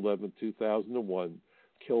September 11, 2001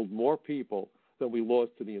 killed more people than we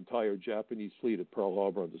lost to the entire Japanese fleet at Pearl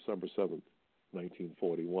Harbor on December 7th,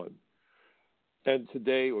 1941. And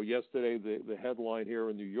today or yesterday, the headline here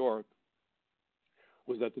in New York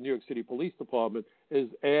was that the New York City Police Department is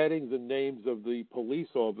adding the names of the police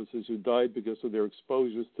officers who died because of their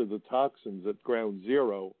exposures to the toxins at Ground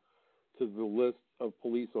Zero to the list of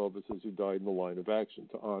police officers who died in the line of action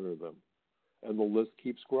to honor them. And the list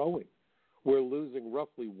keeps growing. We're losing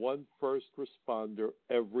roughly one first responder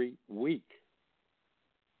every week.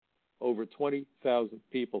 Over 20,000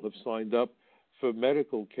 people have signed up for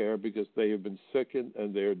medical care because they have been sickened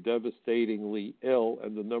and they're devastatingly ill,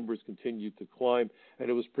 and the numbers continue to climb. And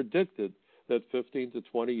it was predicted that 15 to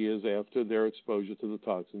 20 years after their exposure to the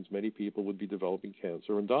toxins, many people would be developing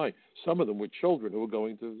cancer and dying. Some of them were children who were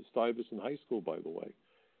going to Stuyvesant High School, by the way,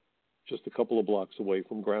 just a couple of blocks away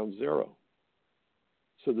from Ground Zero.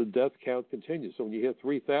 So the death count continues. So when you hear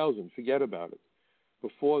 3,000, forget about it.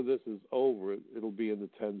 Before this is over, it'll be in the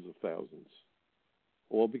tens of thousands,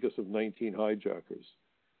 all because of 19 hijackers.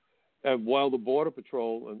 And while the Border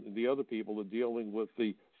Patrol and the other people are dealing with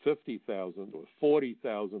the 50,000 or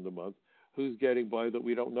 40,000 a month, who's getting by that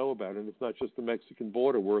we don't know about? And it's not just the Mexican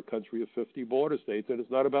border. We're a country of 50 border states, and it's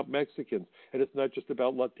not about Mexicans, and it's not just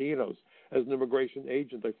about Latinos. As an immigration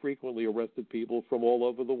agent, I frequently arrested people from all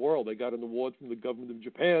over the world. I got an award from the government of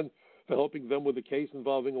Japan for helping them with a case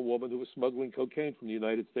involving a woman who was smuggling cocaine from the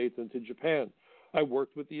United States into Japan. I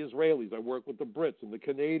worked with the Israelis. I worked with the Brits and the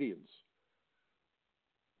Canadians.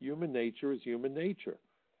 Human nature is human nature.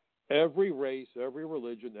 Every race, every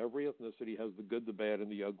religion, every ethnicity has the good, the bad, and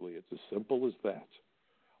the ugly. It's as simple as that.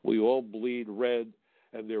 We all bleed red,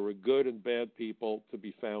 and there are good and bad people to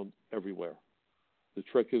be found everywhere. The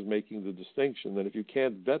trick is making the distinction that if you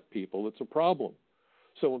can't vet people, it's a problem.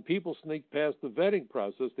 So when people sneak past the vetting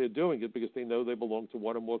process, they're doing it because they know they belong to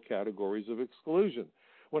one or more categories of exclusion.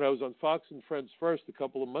 When I was on Fox and Friends First a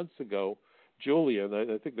couple of months ago, Julia,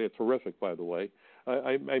 and I think they're terrific, by the way,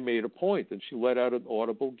 I made a point, and she let out an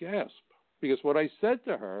audible gasp. Because what I said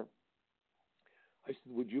to her, I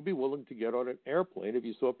said, would you be willing to get on an airplane if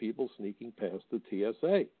you saw people sneaking past the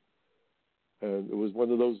TSA? And it was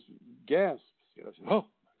one of those gasps. You know, I said, oh,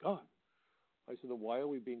 my God. I said, then why are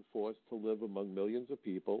we being forced to live among millions of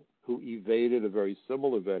people who evaded a very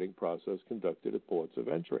similar vetting process conducted at ports of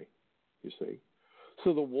entry, you see?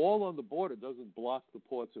 So the wall on the border doesn't block the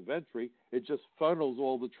ports of entry. It just funnels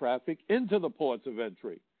all the traffic into the ports of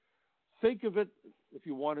entry. Think of it, if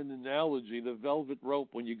you want an analogy, the velvet rope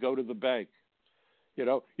when you go to the bank. You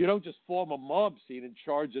know, you don't just form a mob scene and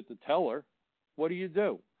charge at the teller. What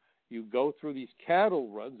do? You go through these cattle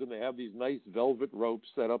runs, and they have these nice velvet ropes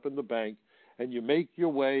set up in the bank, and you make your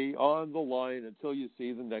way on the line until you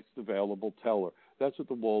see the next available teller. That's what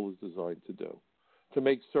the wall is designed to do, to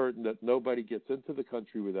make certain that nobody gets into the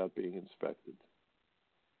country without being inspected.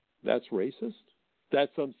 That's racist?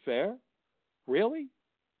 That's unfair? Really?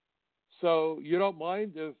 So you don't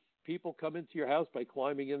mind if people come into your house by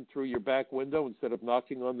climbing in through your back window instead of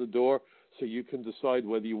knocking on the door so you can decide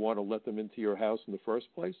whether you want to let them into your house in the first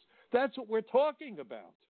place? That's what we're talking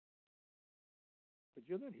about. But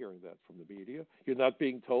you're not hearing that from the media. You're not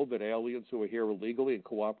being told that aliens who are here illegally and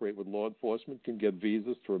cooperate with law enforcement can get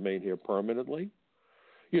visas to remain here permanently.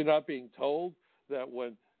 You're not being told that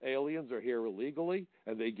when aliens are here illegally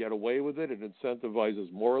and they get away with it, it incentivizes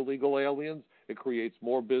more illegal aliens. It creates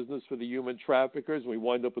more business for the human traffickers. We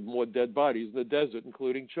wind up with more dead bodies in the desert,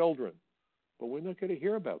 including children. But we're not going to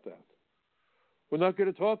hear about that. We're not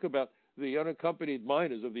going to talk about the unaccompanied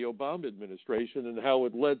minors of the Obama administration and how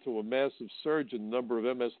it led to a massive surge in the number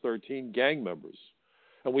of MS-13 gang members.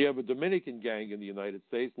 And we have a Dominican gang in the United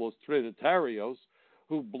States, Los Trinitarios,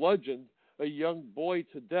 who bludgeoned a young boy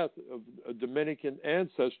to death of a Dominican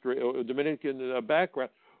ancestry or a Dominican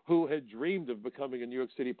background who had dreamed of becoming a New York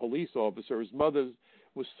City police officer. His mother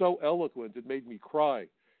was so eloquent, it made me cry.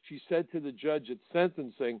 She said to the judge at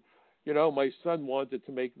sentencing, you know, my son wanted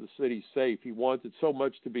to make the city safe. He wanted so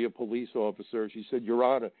much to be a police officer. She said, Your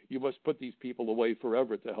Honor, you must put these people away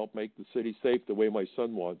forever to help make the city safe the way my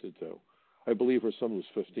son wanted to. I believe her son was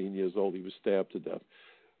 15 years old. He was stabbed to death.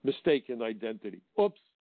 Mistaken identity. Oops.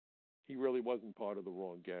 He really wasn't part of the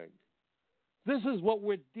wrong gang. This is what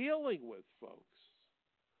we're dealing with, folks.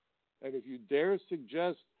 And if you dare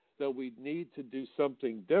suggest that we need to do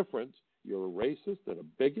something different, you're a racist and a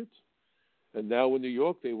bigot. And now in New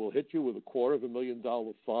York, they will hit you with a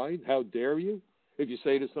 $250,000 fine. How dare you? If you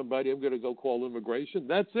say to somebody, I'm going to go call immigration,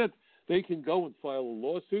 that's it. They can go and file a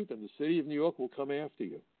lawsuit, and the city of New York will come after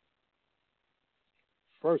you.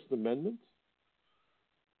 First Amendment,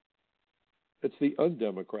 it's the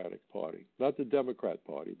undemocratic party, not the Democrat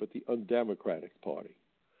Party, but the undemocratic party.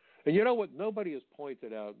 And you know what nobody has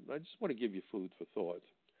pointed out? I just want to give you food for thought.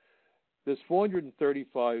 There's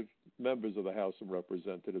 435 members of the House of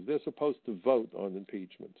Representatives. They're supposed to vote on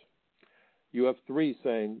impeachment. You have 3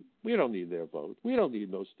 saying, we don't need their vote. We don't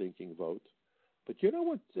need no stinking vote. But you know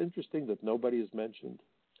what's interesting that nobody has mentioned?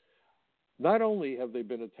 Not only have they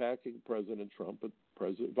been attacking President Trump, but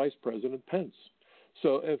Vice President Pence.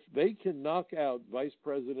 So if they can knock out Vice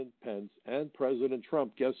President Pence and President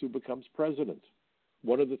Trump, guess who becomes president?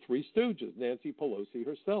 One of the 3 stooges, Nancy Pelosi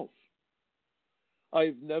herself.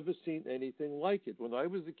 I've never seen anything like it. When I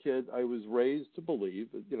was a kid, I was raised to believe,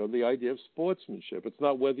 the idea of sportsmanship. It's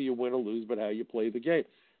not whether you win or lose, but how you play the game.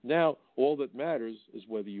 Now, all that matters is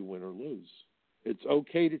whether you win or lose. It's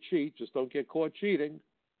okay to cheat, just don't get caught cheating.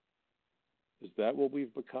 Is that what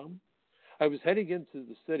we've become? I was heading into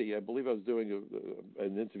the city. I believe I was doing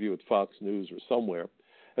an interview with Fox News or somewhere,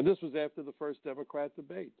 and this was after the first Democrat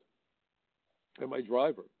debate. And my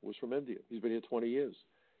driver was from India. He's been here 20 years.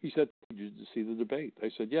 He said, did you see the debate? I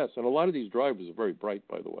said, yes. And a lot of these drivers are very bright,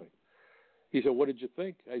 by the way. He said, what did you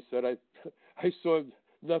think? I said, I saw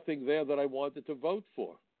nothing there that I wanted to vote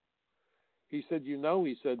for. He said,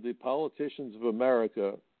 he said, the politicians of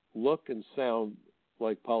America look and sound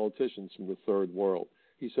like politicians from the third world.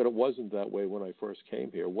 He said, it wasn't that way when I first came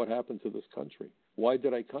here. What happened to this country? Why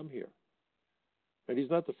did I come here? And he's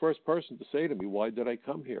not the first person to say to me, why did I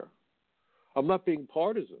come here? I'm not being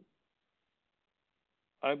partisan.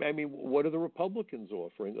 I mean, what are the Republicans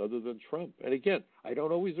offering other than Trump? And again, I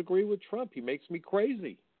don't always agree with Trump. He makes me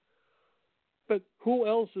crazy. But who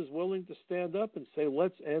else is willing to stand up and say,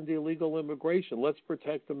 let's end illegal immigration. Let's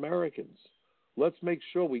protect Americans. Let's make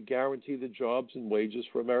sure we guarantee the jobs and wages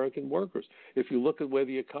for American workers. If you look at where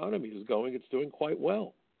the economy is going, it's doing quite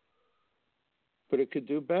well. But it could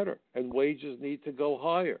do better, and wages need to go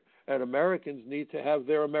higher. And Americans need to have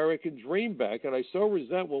their American dream back. And I so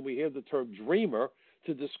resent when we hear the term dreamer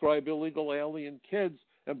to describe illegal alien kids.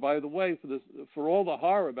 And by the way, for all the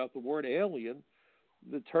horror about the word alien,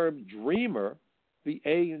 the term dreamer, the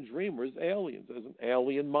A in dreamer is aliens, as in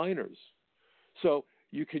alien minors. So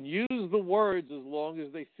you can use the words as long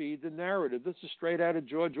as they feed the narrative. This is straight out of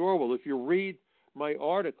George Orwell. If you read my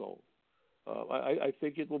article, I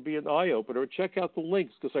think it will be an eye-opener. Check out the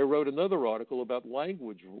links, because I wrote another article about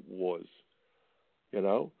language wars.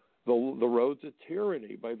 The road to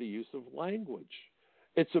tyranny by the use of language.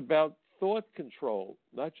 It's about thought control,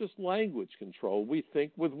 not just language control. We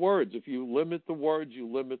think with words. If you limit the words, you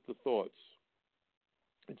limit the thoughts.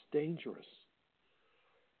 It's dangerous.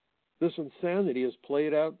 This insanity has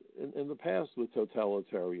played out in the past with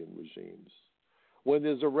totalitarian regimes. When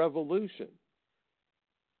there's a revolution,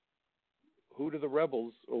 who do the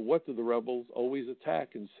rebels, or what do the rebels always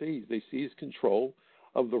attack and seize? They seize control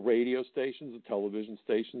of the radio stations, the television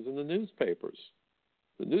stations, and the newspapers.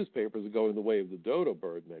 The newspapers are going the way of the dodo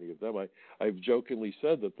bird, many of them. I've jokingly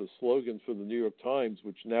said that the slogan for the New York Times,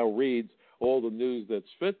 which now reads, all the news that's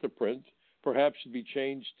fit to print, perhaps should be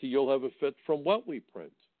changed to you'll have a fit from what we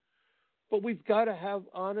print. But we've got to have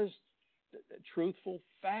honest, truthful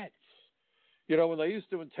facts. When I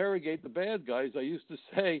used to interrogate the bad guys, I used to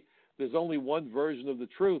say, there's only one version of the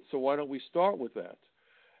truth, so why don't we start with that?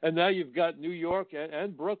 And now you've got New York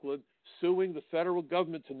and Brooklyn suing the federal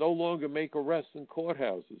government to no longer make arrests in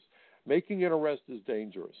courthouses. Making an arrest is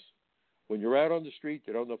dangerous. When you're out on the street,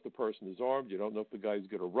 you don't know if the person is armed. You don't know if the guy's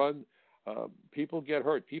going to run. People get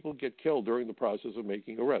hurt. People get killed during the process of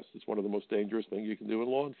making arrests. It's one of the most dangerous things you can do in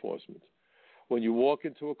law enforcement. When you walk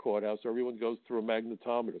into a courthouse, everyone goes through a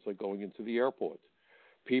magnetometer. It's like going into the airport.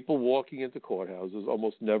 People walking into courthouses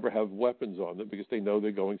almost never have weapons on them because they know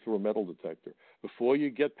they're going through a metal detector. Before you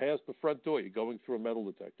get past the front door, you're going through a metal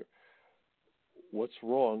detector. What's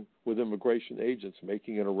wrong with immigration agents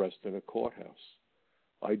making an arrest in a courthouse?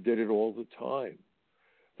 I did it all the time.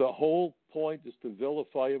 The whole point is to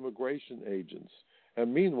vilify immigration agents.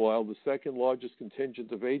 And meanwhile, the second largest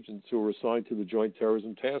contingent of agents who are assigned to the Joint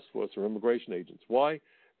Terrorism Task Force are immigration agents. Why?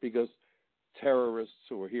 Because terrorists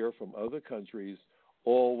who are here from other countries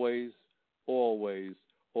always violate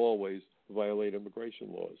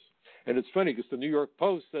immigration laws. And it's funny because the New York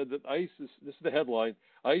Post said that ICE, this is the headline,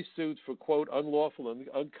 ICE sued for, quote, unlawful and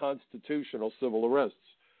unconstitutional civil arrests.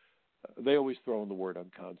 They always throw in the word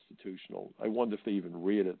unconstitutional. I wonder if they even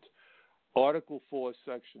read it. Article 4,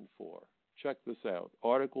 Section 4, check this out.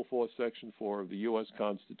 Article 4, Section 4 of the U.S.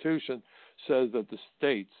 Constitution says that the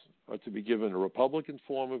states are to be given a Republican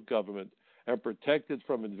form of government and protected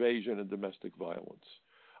from invasion and domestic violence.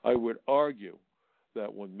 I would argue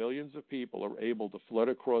that when millions of people are able to flood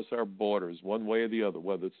across our borders one way or the other,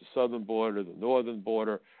 whether it's the southern border, the northern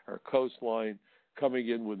border, our coastline, coming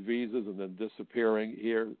in with visas and then disappearing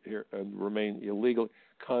here and remain illegal,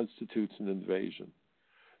 constitutes an invasion.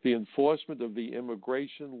 The enforcement of the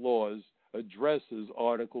immigration laws addresses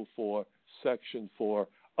Article 4, Section 4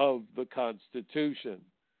 of the Constitution.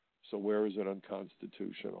 So where is it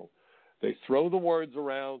unconstitutional? They throw the words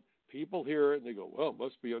around, people hear it, and they go, well, it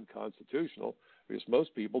must be unconstitutional, because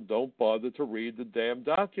most people don't bother to read the damn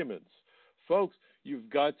documents. Folks, you've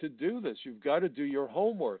got to do this. You've got to do your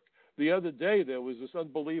homework. The other day, there was this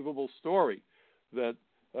unbelievable story that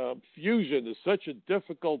fusion is such a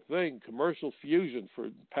difficult thing, commercial fusion for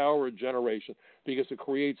power generation, because it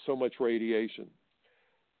creates so much radiation.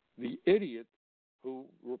 The idiot who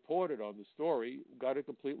reported on the story got it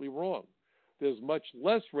completely wrong. There's much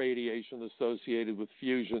less radiation associated with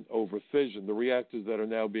fusion over fission. The reactors that are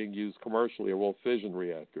now being used commercially are all fission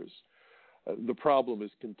reactors. The problem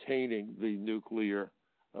is containing the nuclear,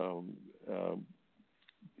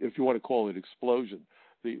 if you want to call it explosion.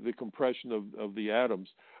 The compression of the atoms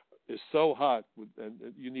is so hot, and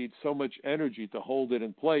you need so much energy to hold it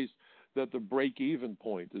in place, that the break-even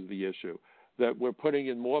point is the issue, that we're putting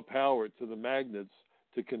in more power to the magnets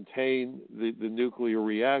to contain the nuclear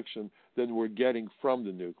reaction than we're getting from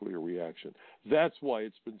the nuclear reaction. That's why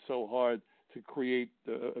it's been so hard to create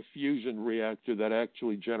a fusion reactor that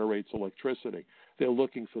actually generates electricity. They're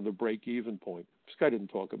looking for the break-even point. This guy didn't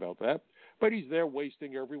talk about that, but he's there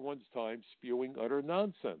wasting everyone's time spewing utter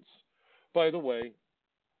nonsense. By the way,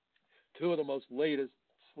 two of the most latest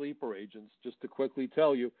sleeper agents, just to quickly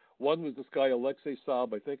tell you, one was this guy Alexei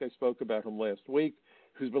Saab. I think I spoke about him last week,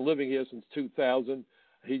 who's been living here since 2000.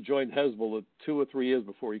 He joined Hezbollah 2 or 3 years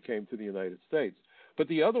before he came to the United States. But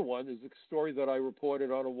the other one is a story that I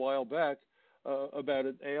reported on a while back about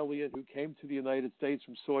an alien who came to the United States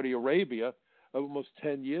from Saudi Arabia almost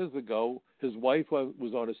 10 years ago. His wife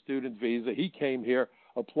was on a student visa. He came here,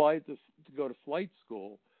 applied to go to flight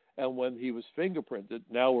school, and when he was fingerprinted,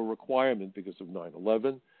 now a requirement because of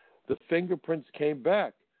 9/11, the fingerprints came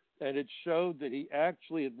back. And it showed that he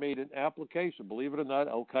actually had made an application. Believe it or not,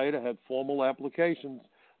 Al-Qaeda had formal applications.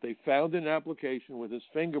 They found an application with his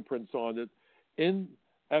fingerprints on it in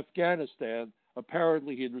Afghanistan.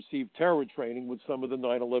 Apparently, he had received terror training with some of the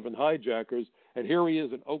 9/11 hijackers. And here he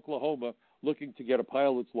is in Oklahoma looking to get a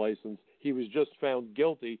pilot's license. He was just found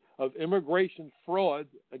guilty of immigration fraud.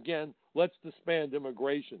 Again, let's disband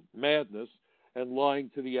immigration madness, and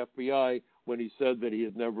lying to the FBI when he said that he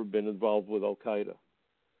had never been involved with Al-Qaeda.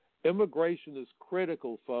 Immigration is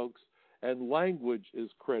critical, folks, and language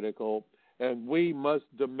is critical, and we must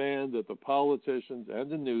demand that the politicians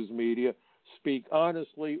and the news media speak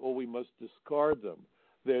honestly, or we must discard them.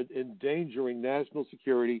 They're endangering national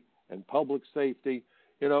security and public safety.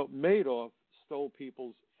 You know, Madoff stole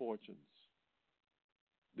people's fortunes.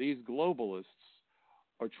 These globalists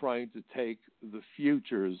are trying to take the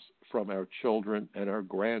futures from our children and our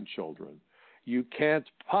grandchildren. You can't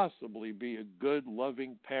possibly be a good,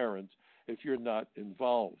 loving parent if you're not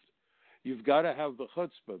involved. You've got to have the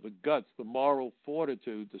chutzpah, the guts, the moral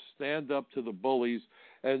fortitude to stand up to the bullies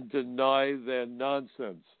and deny their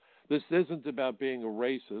nonsense. This isn't about being a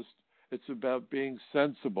racist. It's about being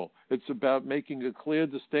sensible. It's about making a clear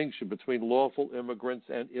distinction between lawful immigrants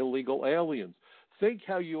and illegal aliens. Think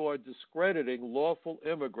how you are discrediting lawful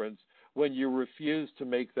immigrants when you refuse to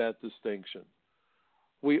make that distinction.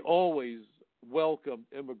 We always welcome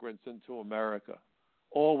immigrants into America.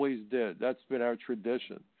 Always did. That's been our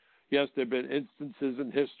tradition. Yes, there have been instances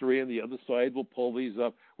in history, and the other side will pull these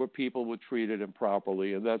up, where people were treated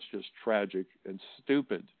improperly, and that's just tragic and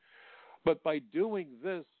stupid. But by doing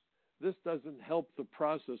this, this doesn't help the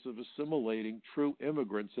process of assimilating true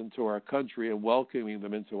immigrants into our country and welcoming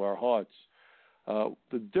them into our hearts.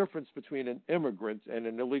 The difference between an immigrant and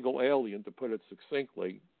an illegal alien, to put it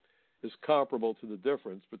succinctly, is comparable to the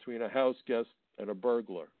difference between a house guest and a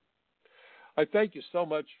burglar. I thank you so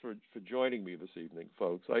much for joining me this evening,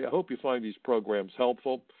 folks. I hope you find these programs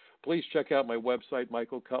helpful. Please check out my website,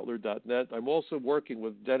 michaelcutler.net. I'm also working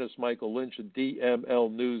with Dennis Michael Lynch at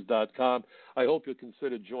dmlnews.com. I hope you'll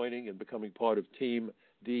consider joining and becoming part of Team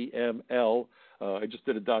DML. I just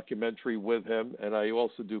did a documentary with him, and I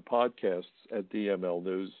also do podcasts at DML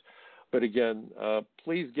News. But again,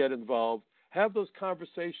 please get involved. Have those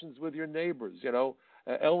conversations with your neighbors. You know,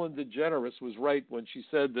 Ellen DeGeneres was right when she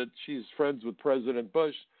said that she's friends with President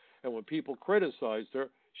Bush, and when people criticized her,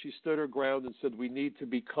 She stood her ground and said we need to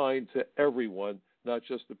be kind to everyone, not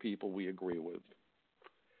just the people we agree with.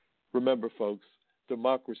 Remember, folks,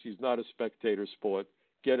 democracy is not a spectator sport.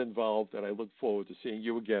 Get involved, and I look forward to seeing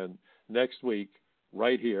you again next week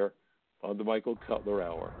right here on the Michael Cutler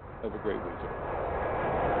Hour. Have a great weekend.